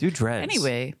dreads. Do dreads.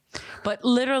 Anyway, but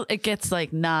literally it gets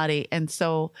like knotty. And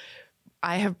so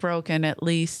I have broken at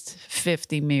least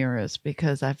 50 mirrors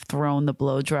because I've thrown the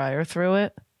blow dryer through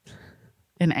it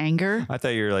in anger. I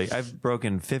thought you were like, I've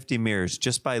broken 50 mirrors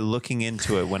just by looking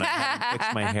into it when I haven't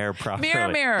fixed my hair properly.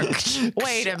 Mirror.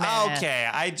 Wait a minute. Okay,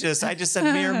 I just said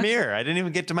mirror. I didn't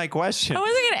even get to my question. I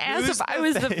wasn't going to ask if I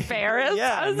was the fairest.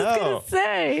 Yeah, I was just going to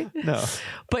say. No.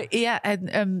 But yeah,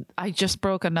 and I just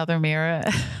broke another mirror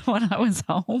when I was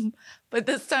home, but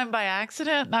this time by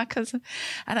accident, not because.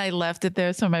 And I left it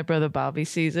there so my brother Bobby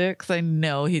sees it because I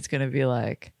know he's going to be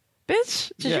like,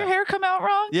 "Bitch, did your hair come out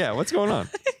wrong? Yeah, what's going on?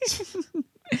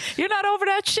 You're not over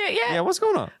that shit yet." Yeah, what's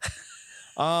going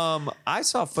on? I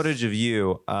saw footage of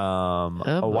you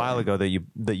a while ago that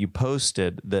you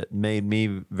posted that made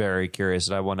me very curious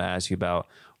that I want to ask you about,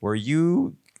 where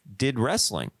you did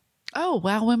wrestling. Oh,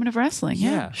 wow, Women of Wrestling.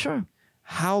 Yeah, Yeah. sure.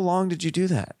 How long did you do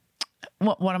that?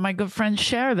 One of my good friends,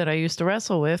 Cher, that I used to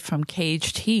wrestle with from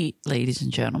Caged Heat, ladies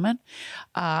and gentlemen,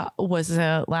 was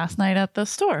last night at the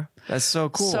store. That's so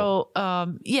cool.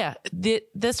 So,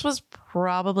 this was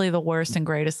probably the worst and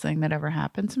greatest thing that ever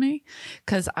happened to me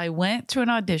because I went to an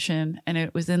audition and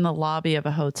it was in the lobby of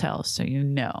a hotel. So, So you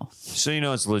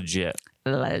know it's legit.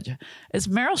 Is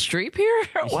Meryl Streep here?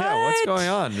 What? Yeah, what's going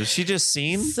on? Was she just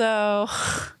seen? So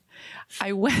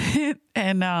I went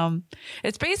and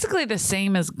it's basically the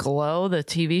same as Glow, the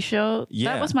TV show.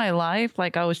 Yeah. That was my life.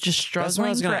 Like I was just That's what I struggling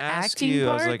was for going to ask acting you.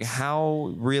 parts. I was like,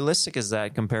 how realistic is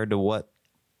that compared to what?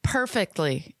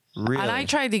 Perfectly. Really? And I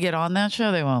tried to get on that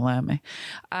show. They won't let me.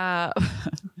 I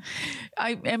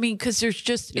mean, because there's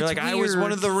just You're it's like, I was one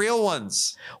weird. of the real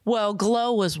ones. Well,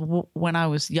 Glow was when I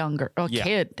was younger, Yeah.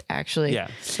 kid actually. Yeah.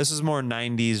 This is more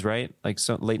 90s, right? Like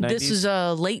so late 90s? This is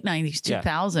late 90s,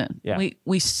 2000. Yeah.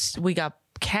 We got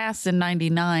cast in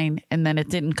 99 and then it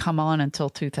didn't come on until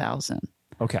 2000.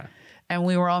 Okay. And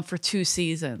we were on for 2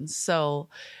 seasons. So,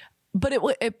 but it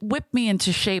whipped me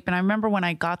into shape. And I remember when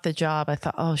I got the job, I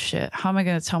thought, oh shit, how am I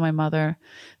going to tell my mother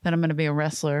that I'm going to be a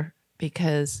wrestler?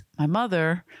 Because my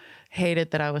mother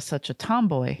hated that I was such a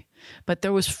tomboy. But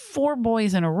there was 4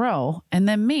 boys in a row and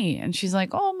then me. And she's like,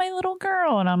 oh, my little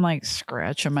girl. And I'm like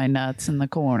scratching my nuts in the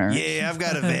corner. Yeah, I've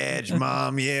got a vag,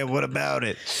 Mom. Yeah, what about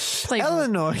it? Like,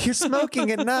 Eleanor, you're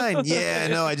smoking at 9. Yeah,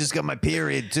 I know. I just got my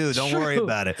period, too. Don't worry True.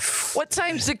 about it. what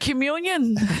time's the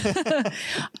communion?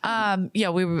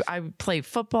 I played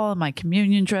football in my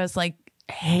communion dress, like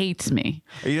hates me.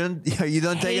 Are you done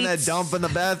taking that Hates- dump in the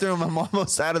bathroom? I'm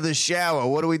almost out of the shower.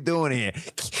 What are we doing here?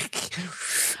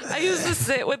 I used to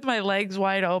sit with my legs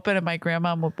wide open and my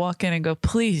grandma would walk in and go,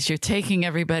 please, you're taking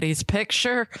everybody's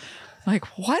picture. Like,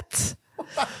 what?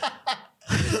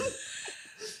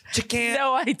 You can't.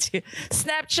 No idea.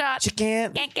 Snapshot. You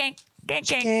can't. Gank, gank, gank,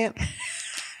 You gank. can't.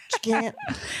 You can't.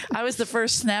 I was the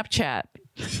first Snapchat.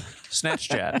 Snatch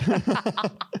chat. Everybody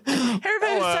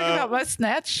was talking about my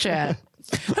Snapchat.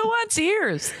 Who wants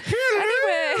ears?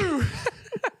 Anyway.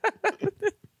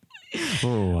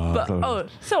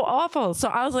 So awful. So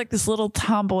I was like this little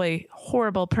tomboy,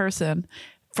 horrible person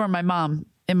for my mom,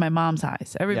 in my mom's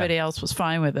eyes. Everybody else was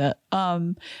fine with it.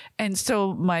 And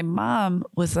so my mom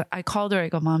was, I called her, I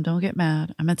go, Mom, don't get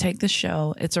mad. I'm going to take this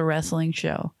show. It's a wrestling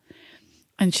show.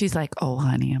 And she's like, oh,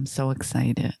 honey, I'm so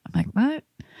excited. I'm like, what?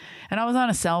 And I was on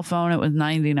a cell phone. It was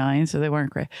 99, so they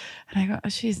weren't great. And I go, oh,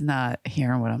 she's not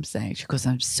hearing what I'm saying. She goes,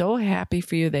 I'm so happy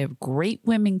for you. They have great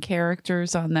women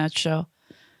characters on that show.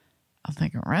 I'm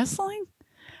thinking, wrestling?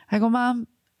 I go, Mom,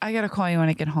 I got to call you when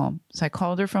I get home. So I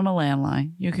called her from a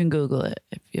landline. You can Google it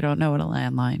if you don't know what a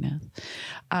landline is.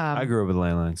 I grew up with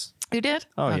landlines. You did?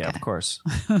 Oh yeah, Okay. of course.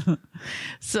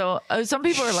 So some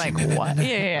people are like, what?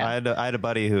 Yeah. I had a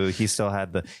buddy who he still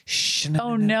had the.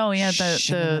 Oh no, he had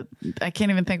the I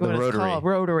can't even think of The what rotary. it's called.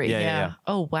 Rotary. Yeah, Yeah. yeah, yeah.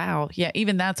 Oh wow. Yeah.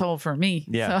 Even that's old for me.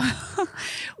 Yeah. So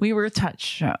we were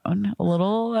touchstone, a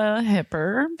little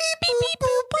hipper.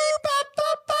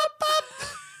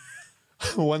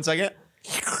 1 second.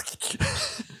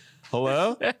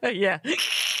 Hello. Yeah.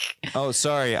 Oh,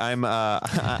 sorry. I'm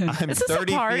I'm Is this a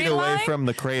 30 party feet away line? from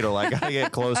the cradle. I gotta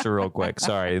get closer real quick.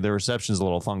 Sorry, the reception's a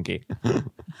little funky.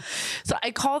 So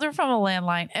I called her from a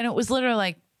landline, and it was literally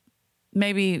like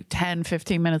maybe 10,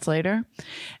 15 minutes later.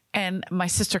 And my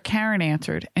sister Karen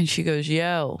answered, and she goes,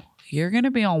 "Yo, you're going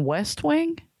to be on West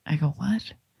Wing?" I go,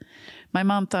 "What?" My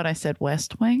mom thought I said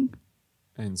West Wing.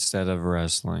 Instead of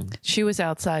wrestling. She was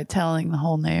outside telling the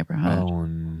whole neighborhood. Oh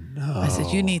no. I said,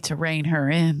 "You need to rein her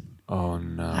in. Oh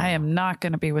no. I am not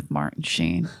going to be with Martin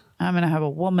Sheen. I'm going to have a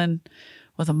woman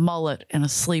with a mullet and a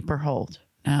sleeper hold.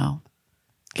 Now,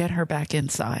 get her back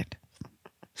inside."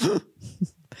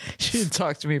 She didn't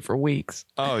talk to me for weeks.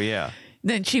 Oh yeah.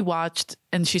 Then she watched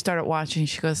and she started watching.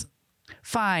 She goes,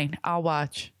 "Fine, I'll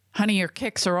watch. Honey, your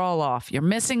kicks are all off. You're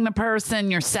missing the person.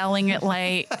 You're selling it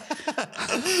late."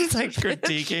 It's like,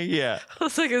 Critiquing. Yeah. I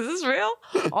was like, is this real?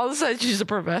 All of a sudden, she's a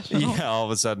professional. Yeah. All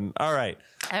of a sudden. All right.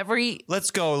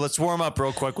 Let's go. Let's warm up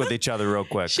real quick with each other real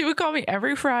quick. She would call me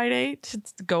every Friday to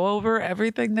go over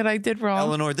everything that I did wrong.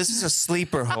 Eleanor, this is a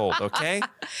sleeper hold, okay?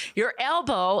 Your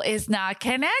elbow is not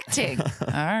connecting. All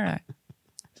right.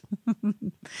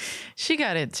 She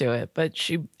got into it, but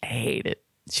she hated it.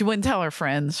 She wouldn't tell her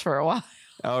friends for a while.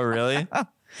 Oh, really?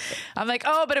 I'm like,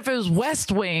 oh, but if it was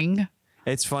West Wing.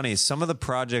 It's funny. Some of the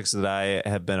projects that I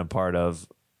have been a part of,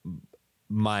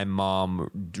 my mom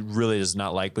really does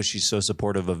not like, but she's so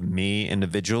supportive of me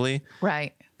individually.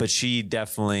 Right. But she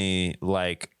definitely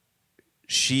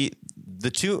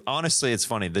honestly, it's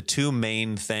funny. The two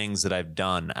main things that I've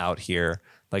done out here,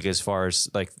 like as far as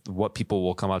like what people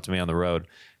will come up to me on the road,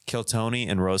 Kill Tony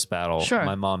and Roast Battle. Sure.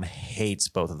 My mom hates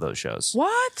both of those shows.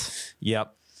 What?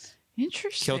 Yep.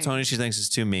 Interesting. Kill Tony, she thinks is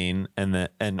too mean, and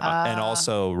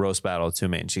also Roast Battle too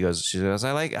mean. She goes,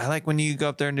 I like when you go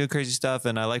up there and do crazy stuff,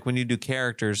 and I like when you do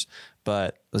characters,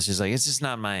 but it's just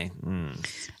not my.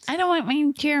 I don't want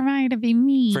my Jeremiah to be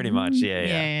mean. Pretty much,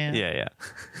 yeah.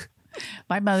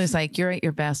 My mother's like, "You're at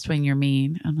your best when you're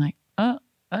mean." I'm like, "Oh,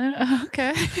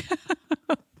 okay."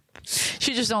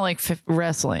 She just don't like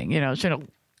wrestling, you know. She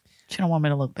don't want me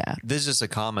to look bad. This is just a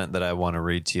comment that I want to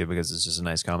read to you because it's just a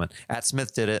nice comment. At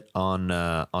Smith did it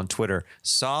on Twitter.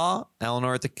 Saw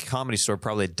Eleanor at the Comedy Store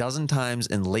probably a dozen times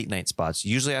in late night spots,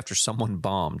 usually after someone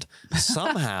bombed.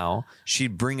 Somehow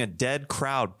she'd bring a dead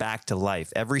crowd back to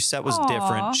life. Every set was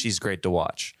different. She's great to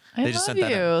watch. I love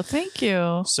you. Thank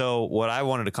you. So what I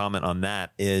wanted to comment on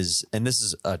that is, and this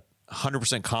is a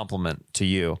 100% compliment to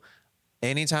you.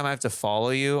 Anytime I have to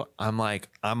follow you, I'm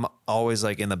always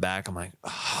like in the back. I'm like,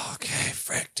 oh, okay,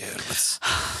 frick, dude.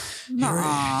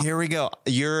 Here we go.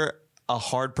 You're a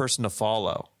hard person to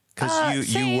follow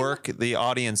because you work the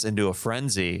audience into a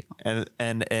frenzy, and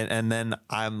then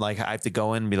I'm like, I have to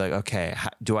go in and be like, okay,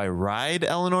 do I ride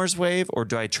Eleanor's wave or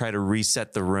do I try to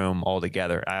reset the room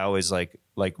altogether? I always like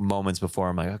moments before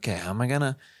I'm like, okay, how am I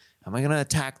gonna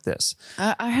attack this?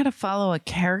 I had to follow a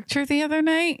character the other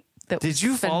night. Did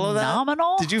you follow that?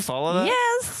 Phenomenal. Did you follow that?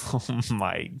 Yes. Oh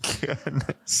my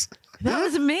goodness. That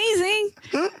was amazing.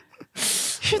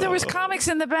 Sure, there was comics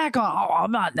in the back going, "Oh,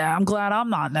 I'm not next. I'm glad I'm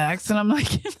not next." And I'm like,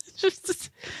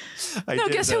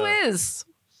 guess who is?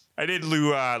 I did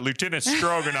Lieutenant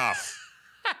Stroganoff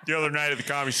the other night at the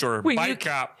Comedy Store. Wait, Bike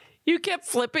cop. You kept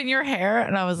flipping your hair,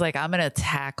 and I was like, I'm going to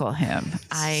tackle him.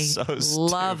 I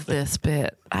love this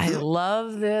bit. I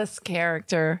love this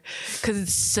character because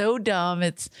it's so dumb.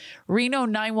 It's Reno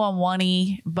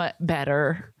 911-y, but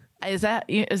better. Is that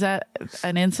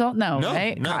an insult? No,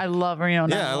 right? No. I love Reno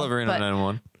 911. Yeah, I love Reno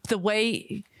 911. The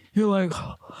way you're like,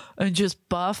 and just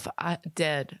buff, I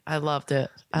loved it.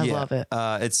 I love it.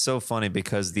 It's so funny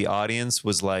because the audience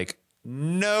was like,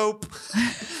 nope.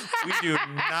 We do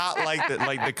not like that.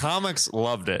 Like the comics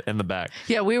loved it in the back.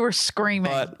 Yeah, we were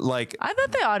screaming. But like I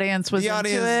thought the audience was the into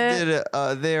audience it. did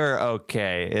it. They were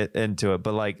okay into it,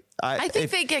 but like I think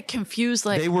they get confused.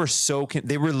 Like they were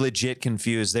they were legit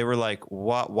confused. They were like,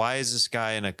 "What? Why is this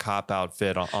guy in a cop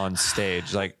outfit on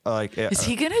stage? Like, is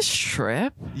he gonna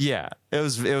strip? Yeah, it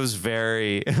was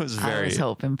very. I was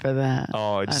hoping for that.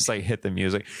 Oh, it just like hit the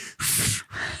music.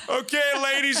 Okay,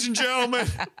 ladies and gentlemen.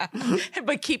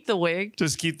 But keep the wig.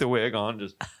 Just keep the wig on.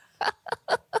 Just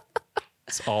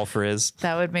it's all frizz.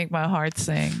 That would make my heart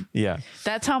sing. Yeah.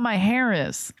 That's how my hair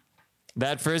is.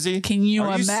 That frizzy? Can you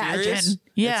Are imagine? serious?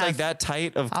 Yeah. It's like that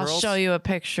tight of I'll curls? show you a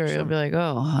picture. You'll be like,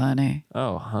 oh, honey.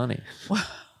 Oh, honey.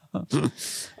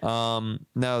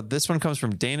 Now this one comes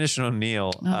from Danish and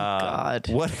O'Neill. Oh, God.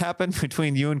 What happened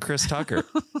between you and Chris Tucker?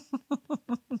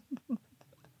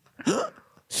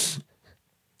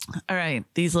 All right,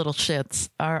 these little shits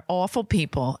are awful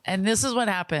people. And this is what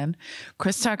happened.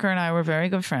 Chris Tucker and I were very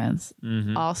good friends.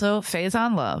 Also,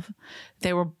 Faison Love.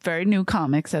 They were very new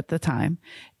comics at the time.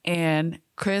 And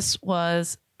Chris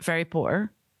was very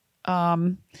poor.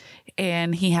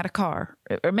 And he had a car.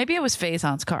 Or maybe it was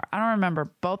Faison's car. I don't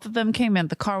remember. Both of them came in.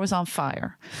 The car was on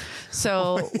fire.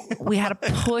 So we had to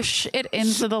push it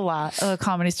into the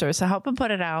Comedy Store. So help him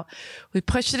put it out. We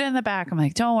pushed it in the back. I'm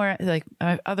like, don't worry. Like,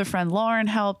 my other friend Lauren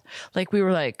helped. Like, we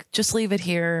were like, just leave it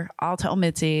here. I'll tell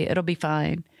Mitzi. It'll be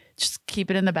fine. Just keep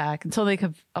it in the back until they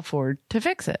could afford to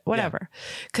fix it, whatever.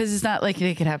 Because it's not like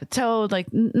they could have it towed.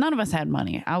 Like, none of us had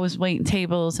money. I was waiting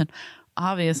tables and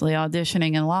obviously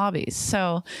auditioning in lobbies.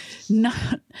 So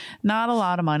not a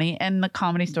lot of money. And the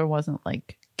Comedy Store wasn't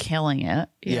like killing it,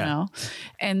 you know?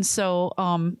 And so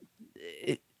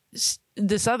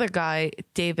this other guy,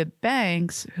 David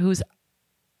Banks, who's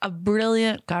a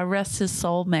brilliant, God rest his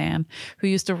soul, man, who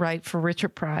used to write for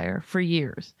Richard Pryor for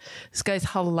years. This guy's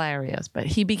hilarious, but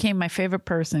he became my favorite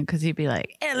person because he'd be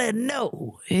like, Ellen,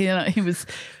 no. You know,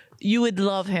 you would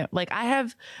love him. Like, I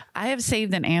have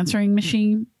saved an answering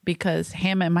machine because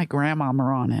him and my grandma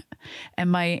are on it.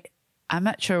 And I'm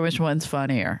not sure which one's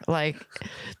funnier. Like,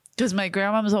 because my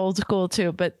grandma was old school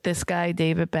too, but this guy,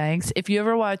 David Banks, if you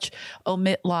ever watch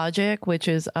Omit Logic, which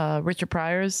is Richard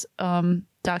Pryor's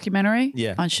documentary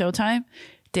on Showtime,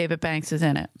 David Banks is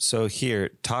in it. So here,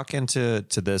 talk into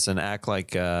this and act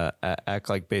like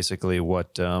basically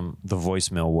what the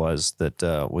voicemail was that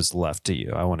was left to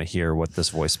you. I want to hear what this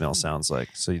voicemail sounds like.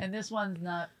 So, And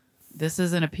this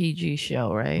isn't a PG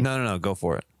show, right? no, go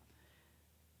for it.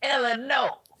 Ellen,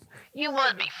 no. You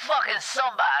must be fucking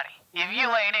somebody if you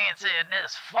ain't answering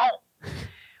this phone.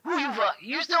 Who you fuck?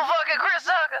 You still fucking Chris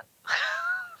Tucker?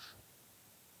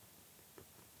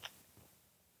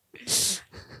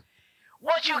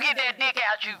 Once you get that dick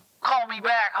out, you call me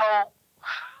back, ho.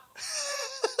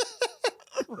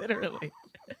 Literally.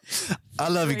 I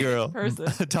love you, girl. Person.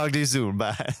 Talk to you soon.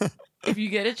 Bye. If you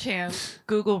get a chance,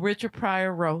 Google Richard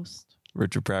Pryor roast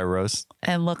Richard Pryor roast.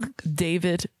 and look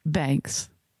David Banks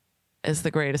as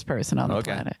the greatest person on the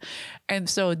planet. And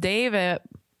so David,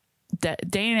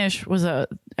 Danish was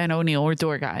and O'Neill were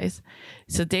door guys.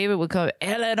 So David would come,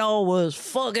 Eleanor was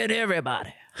fucking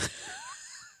everybody.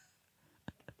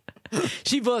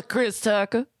 She fucked Chris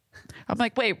Tucker. I'm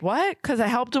like, wait, what? Because I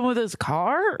helped him with his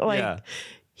car? Like,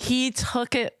 he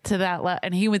took it to that level.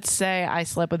 And he would say, I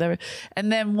slept with her. And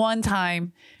then one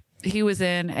time he was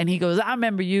in and he goes, I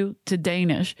remember you, to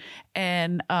Danish.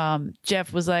 And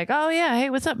Jeff was like, oh, yeah. Hey,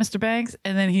 what's up, Mr. Banks?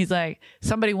 And then he's like,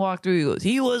 somebody walked through. He goes,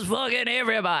 he was fucking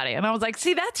everybody. And I was like,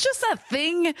 see, that's just a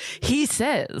thing he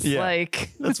says. Yeah.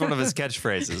 Like, That's one of his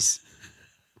catchphrases.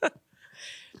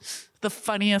 the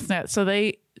funniest net. So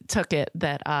they took it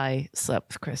that I slept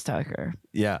with Chris Tucker.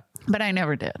 Yeah. But I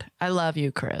never did. I love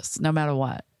you, Chris, no matter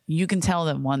what. You can tell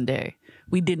them one day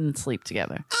we didn't sleep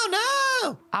together. Oh,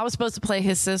 no. I was supposed to play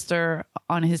his sister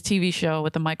on his TV show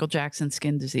with the Michael Jackson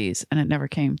skin disease, and it never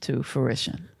came to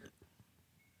fruition.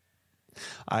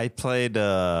 I played with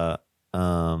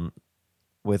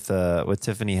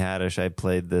Tiffany Haddish. I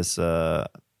played this. It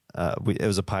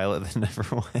was a pilot that never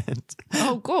went.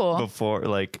 Oh, cool. Before,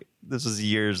 like, this was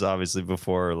years, obviously,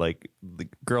 before like the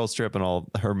Girls Trip and all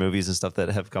her movies and stuff that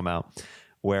have come out.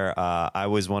 Where I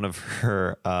was one of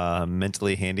her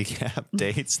mentally handicapped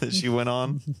dates that she went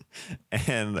on,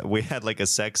 and we had like a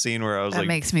sex scene where I was That like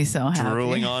makes me so happy.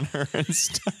 drooling on her and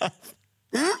stuff.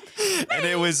 And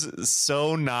it was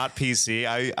so not PC.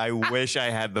 I wish I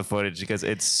had the footage because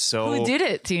it's so. Who did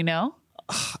it? Do you know?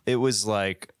 It was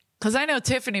like, Because I know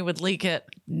Tiffany would leak it,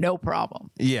 no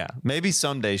problem. yeah, maybe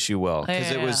someday she will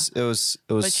because Yeah. But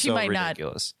it was she so might not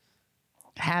ridiculous.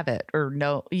 Have it or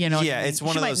no, you know? Yeah, it's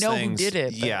one she of those might know things. who did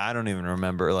it. but Yeah, I don't even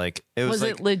remember. Like it was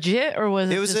like, it legit or was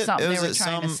it, just something they were at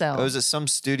trying to sell? It was at some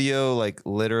studio, like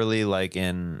literally, like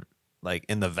in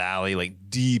the valley, like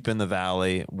deep in the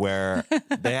valley, where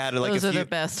they had like Those a are few. the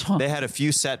best ones. They had a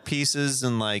few set pieces,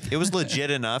 and like it was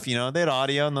legit enough. You know, they had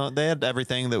audio, and they had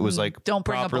everything that was like Don't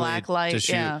bring a properly black light, to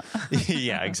shoot. yeah.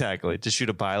 Yeah, exactly, to shoot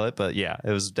a pilot. But yeah,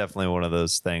 it was definitely one of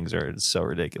those things where it's so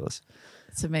ridiculous.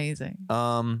 It's amazing.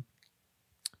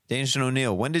 Danish and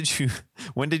O'Neill, when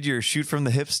did your shoot from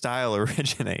the hip style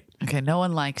originate? Okay, no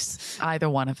one likes either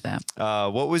one of them.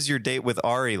 What was your date with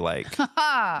Ari like?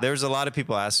 There's a lot of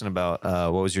people asking about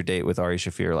what was your date with Ari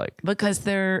Shaffir like? Because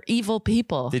they're evil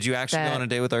people. Did you actually go on a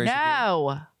date with Ari Shaffir?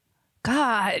 No.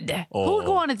 God. Who would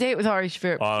go on a date with Ari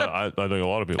Shaffir? I think a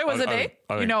lot of people. It was a date?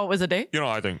 I think, You know it was a date?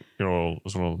 I think,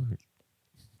 it's one of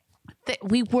the-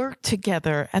 We worked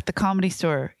together at the Comedy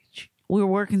Store. We were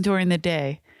working during the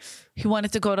day. He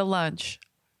wanted to go to lunch.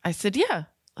 I said, yeah,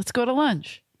 let's go to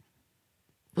lunch.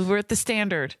 We were at the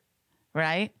Standard,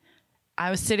 right? I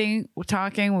was sitting, we're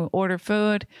talking, we ordered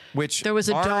food. Which There was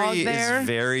a dog Ari there. is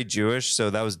very Jewish, so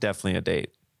that was definitely a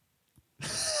date.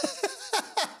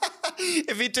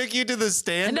 If he took you to the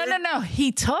Standard, No.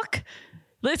 He took,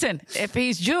 listen, if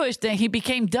he's Jewish, then he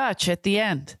became Dutch at the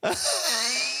end.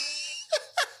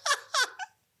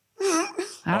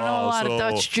 I don't know a lot of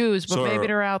Dutch Jews, but maybe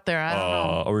they're out there. I don't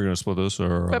know. Are we gonna split this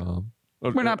or?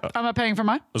 We're not. I'm not paying for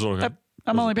mine. Is it okay?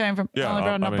 I'm only paying for. Yeah, only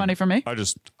got enough I mean, money for me.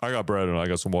 I got bread and I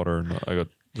got some water and I got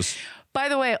this. By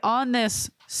the way, on this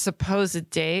supposed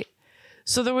date,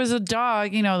 so there was a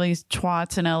dog. You know, these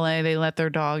twats in LA, they let their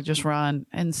dog just run,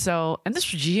 and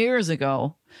this was years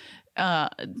ago.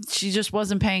 She just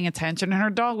wasn't paying attention, and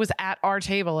her dog was at our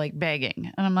table like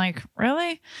begging, and I'm like,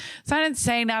 really? So I didn't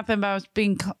say nothing about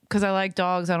being, because I like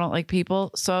dogs, I don't like people,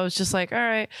 so I was just like, all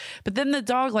right. But then the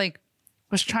dog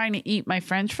was trying to eat my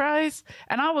French fries,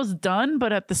 and I was done,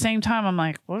 but at the same time I'm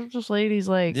like, what if this lady's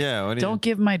like, Yeah, what do you- don't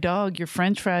give my dog your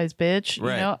French fries, bitch.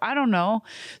 Right. You know, I don't know.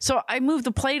 So I moved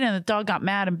the plate, and the dog got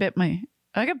mad and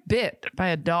I got bit by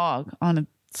a dog on a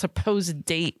supposed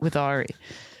date with Ari.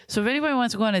 So if anybody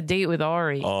wants to go on a date with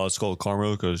Ari, It's called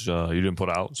karma because you didn't put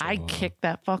out. So, I kicked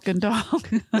that fucking dog.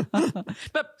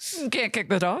 But you can't kick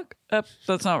the dog.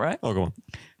 That's not right. Oh, come on.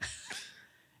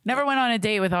 Never went on a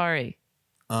date with Ari.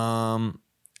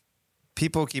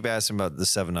 people keep asking about the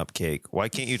 7-Up cake. Why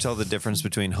can't you tell the difference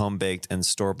between home baked and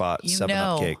store bought You 7-Up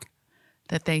know cake?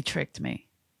 that they tricked me.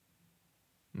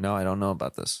 No, I don't know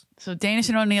about this. So Danish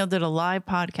and O'Neill did a live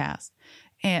podcast,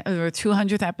 and or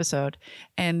 200th episode,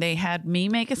 and they had me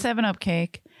make a 7-Up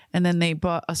cake, and then they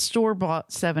bought a store-bought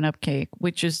 7-Up cake,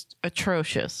 which is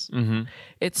atrocious. Mm-hmm.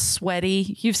 It's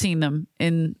sweaty. You've seen them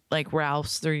in like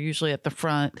Ralph's. They're usually at the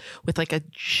front with like a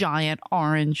giant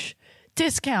orange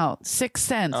discount, 6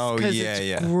 cents. Oh, 'cause yeah, it's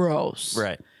yeah. gross.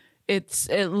 Right. It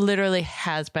literally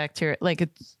has bacteria. Like,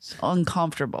 it's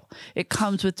uncomfortable. It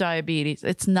comes with diabetes.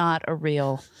 It's not a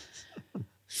real.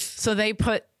 So they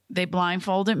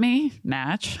blindfolded me,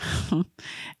 Natch,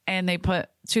 and they put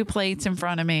 2 plates in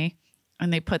front of me,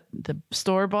 and they put the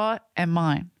store-bought and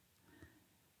mine.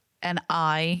 And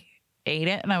I ate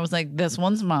it, and I was like, this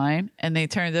one's mine. And they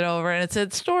turned it over, and it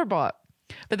said store-bought.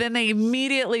 But then they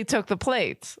immediately took the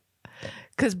plates,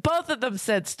 because both of them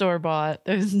said store-bought.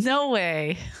 There's no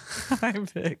way I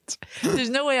picked. There's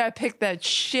no way I picked that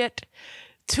shit.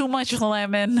 Too much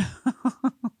lemon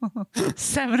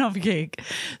 7-Up cake.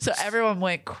 So everyone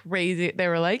went crazy. They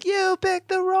were like, you picked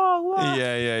the wrong one.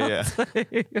 Yeah.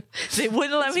 They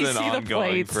wouldn't let me It's been see the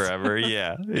ongoing plates. forever.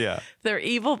 Yeah. They're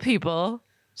evil people,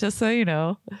 just so you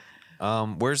know.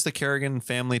 Where's the Kerrigan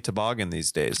family toboggan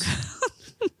these days?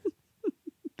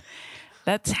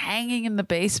 That's hanging in the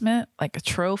basement like a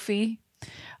trophy,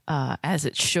 as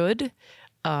it should.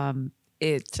 Do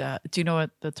you know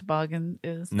what the toboggan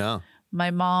is? No.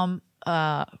 My mom,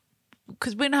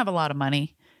 because we didn't have a lot of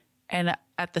money. And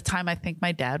at the time, I think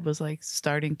my dad was like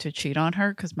starting to cheat on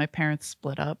her because my parents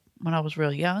split up when I was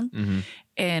real young. Mm-hmm.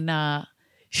 And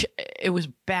it was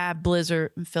bad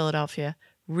blizzard in Philadelphia,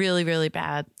 really, really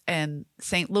bad. And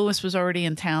St. Louis was already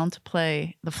in town to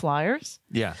play the Flyers.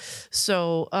 Yeah.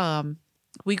 So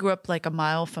we grew up like a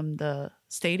mile from the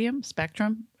stadium,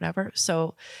 Spectrum, whatever.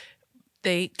 So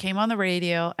they came on the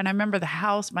radio, and I remember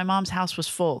my mom's house was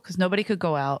full because nobody could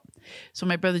go out. So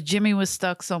my brother Jimmy was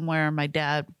stuck somewhere. My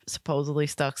dad supposedly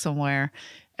stuck somewhere.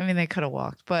 I mean, they could have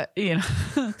walked, but you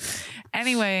know.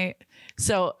 Anyway,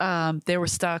 so they were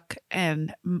stuck,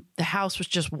 and the house was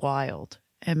just wild.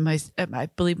 And I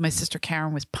believe my sister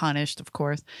Karen was punished, of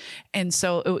course. And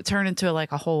so it turned into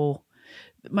like a whole.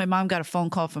 My mom got a phone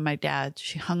call from my dad.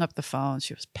 She hung up the phone.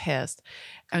 She was pissed,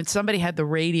 and somebody had the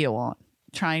radio on,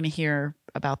 trying to hear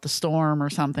about the storm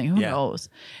or something. Who knows?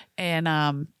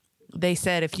 And they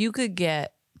said, if you could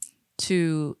get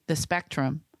to the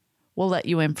Spectrum, we'll let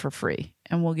you in for free,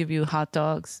 and we'll give you hot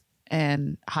dogs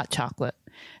and hot chocolate.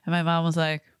 And my mom was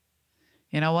like,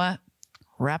 you know what?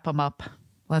 Wrap them up.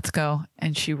 Let's go.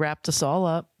 And she wrapped us all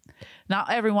up.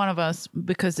 Not every one of us,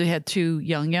 because they had 2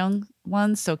 young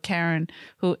ones. So Karen,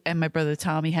 and my brother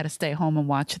Tommy had to stay home and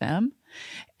watch them.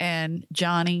 And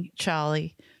Johnny,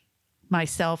 Charlie,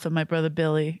 myself and my brother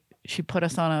Billy, she put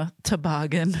us on a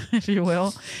toboggan, if you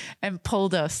will, and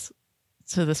pulled us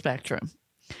to the Spectrum.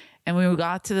 And when we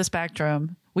got to the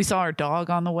Spectrum, we saw our dog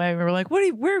on the way. We were like,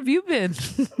 where have you been?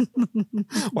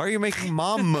 Why are you making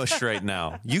mom mush right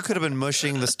now? You could have been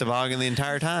mushing this toboggan the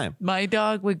entire time. My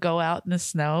dog would go out in the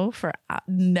snow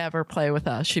never play with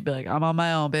us. She'd be like, I'm on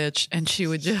my own, bitch. And she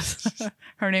would just,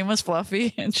 her name was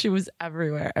Fluffy, and she was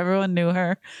everywhere. Everyone knew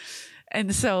her.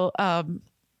 And so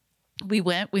we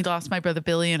lost my brother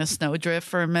Billy in a snowdrift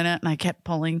for a minute, and I kept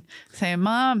pulling, saying,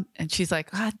 Mom. And she's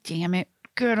like, God damn it.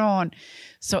 Get on.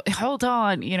 So hold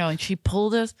on, and she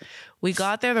pulled us. We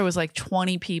got there. There was like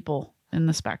 20 people in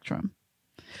the Spectrum.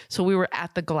 So we were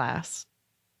at the glass,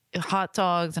 hot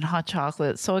dogs and hot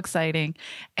chocolate. So exciting.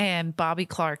 And Bobby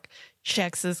Clark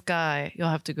checks this guy. You'll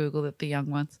have to Google it, the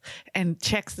young ones, and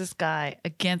checks this guy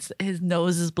against, his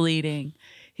nose is bleeding.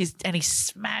 He's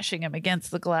smashing him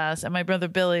against the glass. And my brother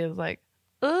Billy is like,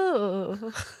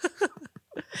 oh,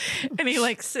 and he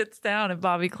like sits down, and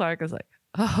Bobby Clark is like,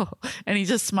 oh, and he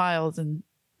just smiles and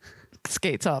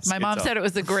skates off. My mom said it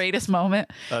was the greatest moment.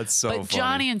 That's so funny. But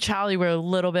Johnny and Charlie were a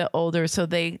little bit older, so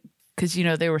because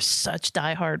they were such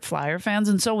diehard Flyer fans,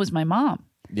 and so was my mom.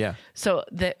 Yeah. So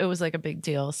it was like a big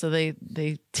deal. So they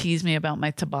teased me about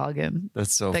my toboggan.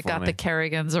 That's so funny. That got the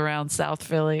Kerrigans around South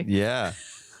Philly. Yeah.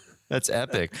 That's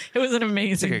epic. It was an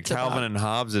amazing It's like a Calvin and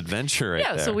Hobbes adventure right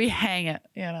there. Yeah, so we hang it,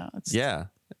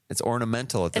 It's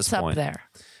ornamental at this point. It's up there.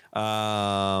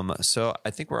 So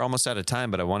I think we're almost out of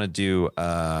time, but I want to do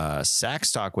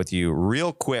sax talk with you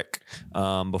real quick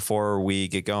before we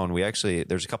get going.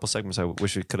 There's a couple segments I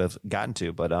wish we could have gotten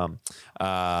to, but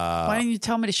why didn't you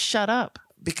tell me to shut up?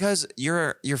 Because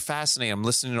you're fascinating. I'm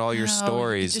listening to all your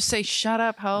stories. Just say shut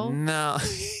up, ho. No,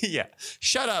 yeah,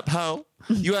 shut up, ho.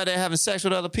 You out there having sex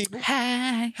with other people?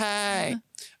 Hey.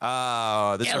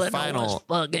 This is our final.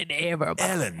 Fucking everybody.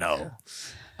 Eleanor.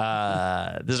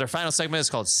 This is our final segment.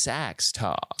 It's called Sax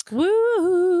Talk.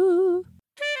 Woo!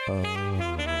 Sax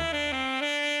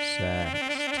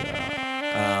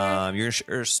Talk.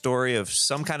 You're a story of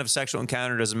some kind of sexual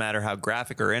encounter. Doesn't matter how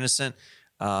graphic or innocent.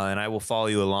 And I will follow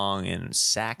you along and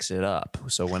sax it up.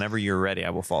 So whenever you're ready,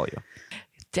 I will follow you.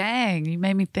 Dang, you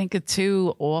made me think of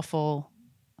two awful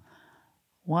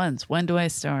ones. When do I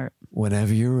start?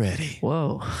 Whenever you're ready.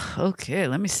 Whoa. Okay,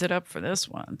 let me sit up for this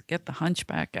one. Get the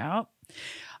hunchback out.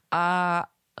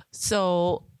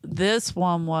 So this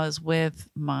one was with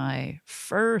my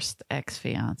first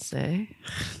ex-fiance.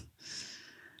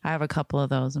 I have a couple of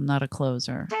those. I'm not a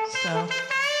closer. So,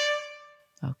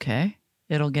 okay.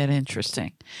 It'll get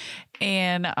interesting.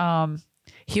 And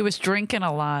he was drinking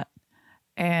a lot,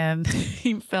 and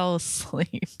he fell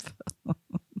asleep.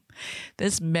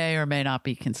 This may or may not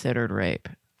be considered rape.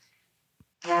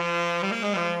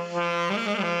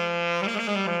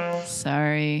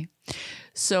 Sorry.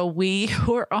 So we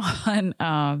were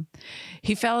on,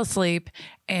 he fell asleep,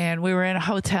 and we were in a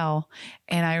hotel,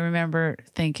 and I remember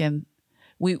thinking,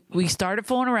 we started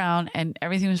fooling around and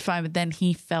everything was fine, but then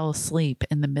he fell asleep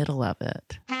in the middle of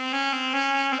it.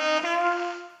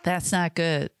 That's not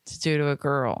good to do to a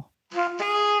girl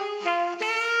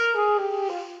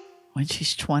when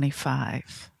she's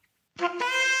 25. A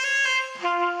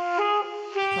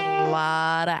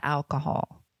lot of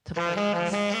alcohol to put in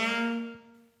this.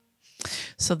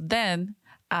 So then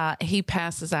he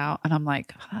passes out, and I'm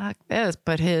like, fuck this,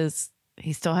 but he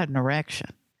still had an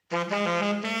erection.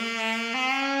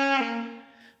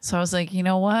 So I was like, you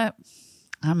know what?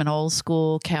 I'm an old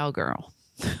school cowgirl.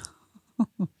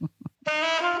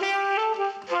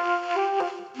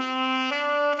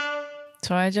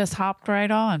 So I just hopped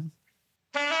right on.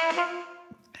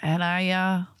 And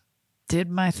I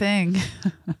did my thing.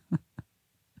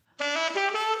 I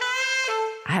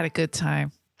had a good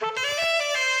time.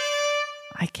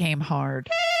 I came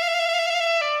hard.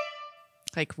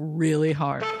 Like really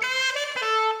hard.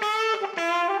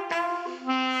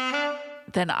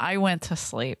 Then I went to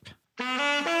sleep.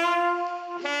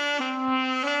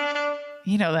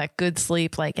 You know, that good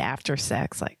sleep like after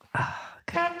sex, like, oh,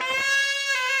 okay.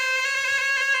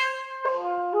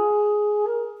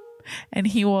 And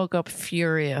he woke up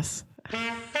furious.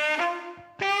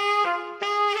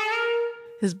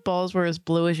 His balls were as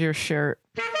blue as your shirt.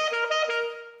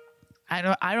 I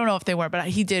don't know if they were, but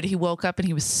he did. He woke up and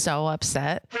he was so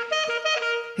upset.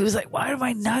 He was like, why do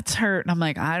my nuts hurt? And I'm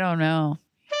like, I don't know.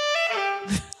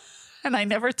 And I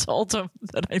never told him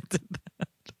that I did that.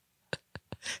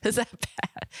 Is that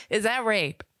bad? Is that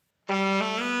rape?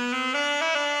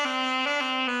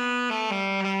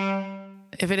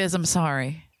 If it is, I'm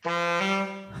sorry.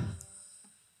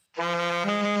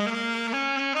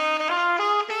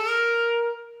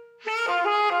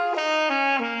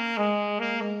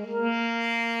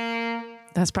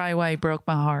 That's probably why he broke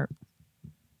my heart.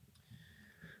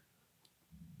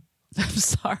 I'm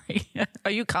sorry.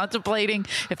 Are you contemplating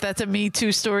if that's a Me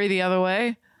Too story the other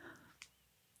way?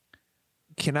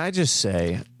 Can I just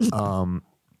say,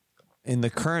 in the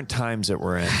current times that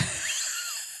we're in,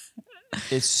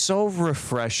 it's so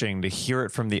refreshing to hear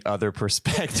it from the other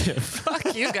perspective.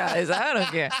 Fuck you guys. I don't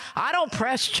care. I don't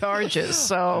press charges.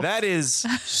 So That is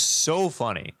so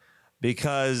funny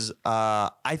because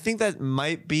I think that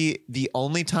might be the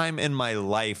only time in my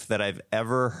life that I've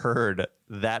ever heard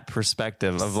that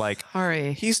perspective of like,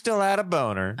 sorry. he still had a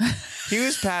boner. He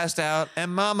was passed out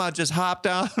and mama just hopped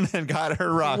on and got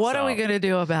her rocks What are we off. going to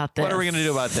do about this? What are we going to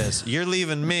do about this? You're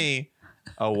leaving me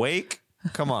awake?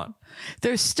 Come on.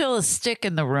 There's still a stick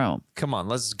in the room. Come on.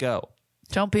 Let's go.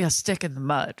 Don't be a stick in the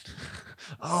mud.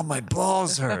 Oh, my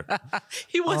balls hurt.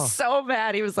 He was so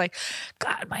mad. He was like,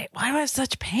 God, why do I have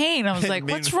such pain? I was like,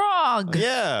 mean- what's wrong?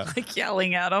 Yeah. Like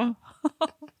yelling at him.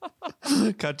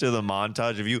 Cut to the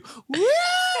montage of you.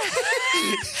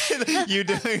 You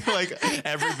doing like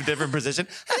every different position.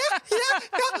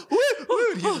 Woo,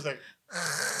 woo. He was like,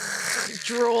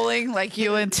 Drooling like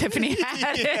you and Tiffany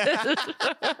had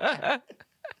it.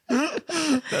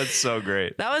 that's so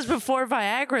great. That was before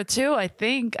Viagra too, I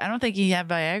think. I don't think he had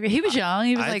Viagra. He was young.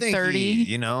 He was I like think 30,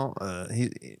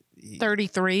 he, he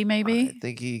 33 maybe. I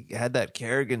think he had that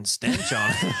Kerrigan stench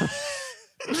on him.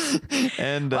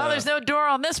 And Well, there's no door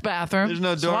on this bathroom. there's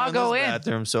no door so I'll in go this in.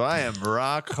 bathroom, so I am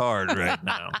rock hard right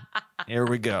now. Here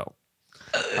we go.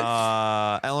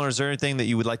 Eleanor, is there anything that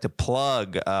you would like to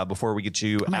plug before we get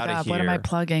you Oh my out God, of here? what am I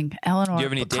plugging? Eleanor. Do you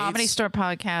have any Comedy dates? Store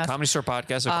podcast. Comedy Store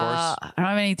podcast, of course. I don't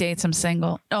have any dates. I'm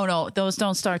single. Oh no, those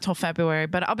don't start till February.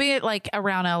 But I'll be at like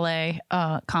around LA,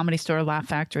 Comedy Store, Laugh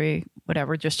Factory,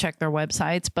 whatever. Just check their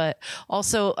websites. But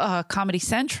also Comedy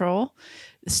Central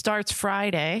starts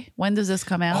Friday. When does this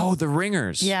come out? Oh, The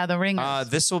Ringers. Yeah, The Ringers.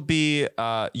 This will be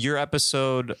your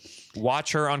episode.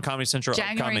 Watch her on Comedy Central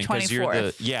January upcoming you're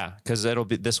 24th. because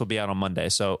this will be out on Monday.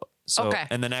 So Okay.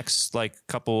 in the next like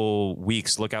couple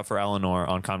weeks, look out for Eleanor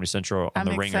on Comedy Central on I'm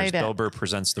The Ringers. excited. Bill Burr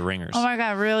presents The Ringers. Oh my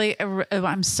God, really?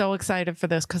 I'm so excited for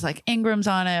this because like Ingram's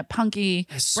on it, Punky,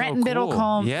 It's so Brent and cool.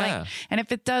 Biddlecombe. Yeah. Like, and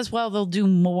if it does well, they'll do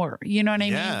more. You know what I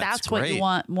Yeah, mean? it's That's what great. you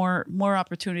want, more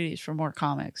opportunities for more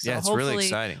comics. So Yeah, it's really hopefully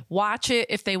exciting. Watch it.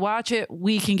 If they watch it,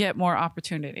 we can get more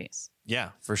opportunities. Yeah,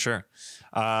 for sure.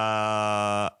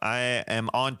 I am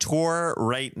on tour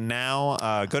right now.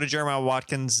 Go to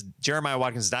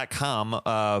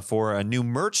jeremiahwatkins.com for a new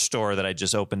merch store that I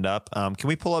just opened up. Can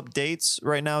we pull up dates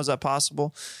right now? Is that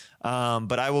possible?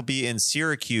 But I will be in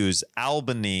Syracuse,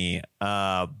 Albany,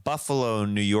 Buffalo,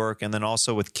 New York, and then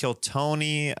also with Kill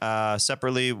Tony.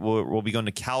 Separately, we'll be going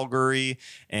to Calgary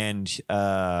and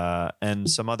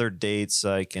some other dates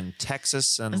like in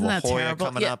Texas and Isn't La that Jolla terrible?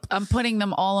 coming Yeah, up. I'm putting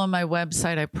them all on my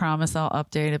website. I promise I'll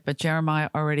update it. But Jeremiah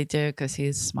already did because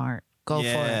he's smart. Go for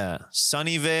Yeah,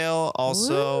 Sunnyvale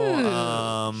also.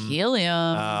 it. Helium.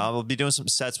 I'll be doing some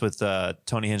sets with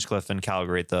Tony Hinchcliffe in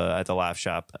Calgary at the Laugh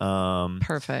Shop.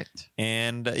 Perfect.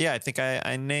 And yeah, I think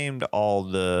I named all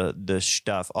the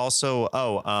stuff. Also,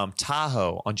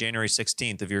 Tahoe on January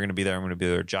 16th. If you're going to be there, I'm going to be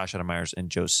there. Josh Adam Myers and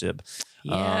Joe Sib.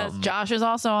 Yes. Josh is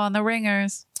also on The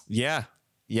Ringers.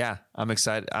 Yeah, I'm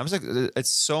excited. It's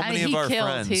so I mean, many of he our killed.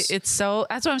 friends. That's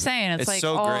what I'm saying. It's It's like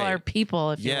so all great. our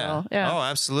people, if you will. Yeah. Oh,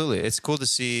 absolutely. It's cool to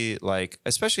see, like,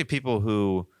 especially people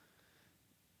who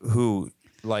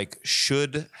like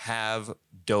should have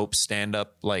dope stand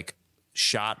up like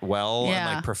shot well and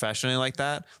Yeah. like professionally like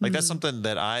that. Like that's something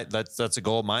that that's a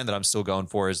goal of mine that I'm still going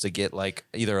for, is to get like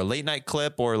either a late night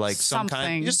clip or like some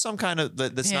Something. kind of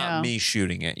that's Yeah. not me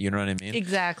shooting it. You know what I mean?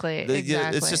 Exactly.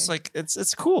 Yeah, it's just like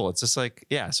it's cool. It's just like,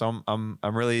 yeah. So I'm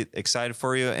really excited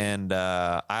for you, and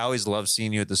I always love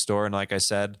seeing you at the store. And like I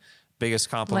said, biggest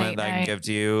compliment Late that I can night. give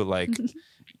to you. Like,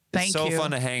 Thank it's so you.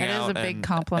 fun to hang That is out. a big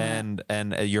compliment.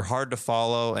 And you're hard to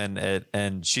follow,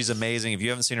 and she's amazing. If you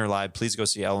haven't seen her live, please go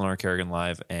see Eleanor Kerrigan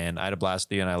live. And I had a blast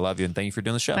with you, and I love you, and thank you for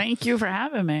doing the show. Thank you for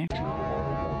having me.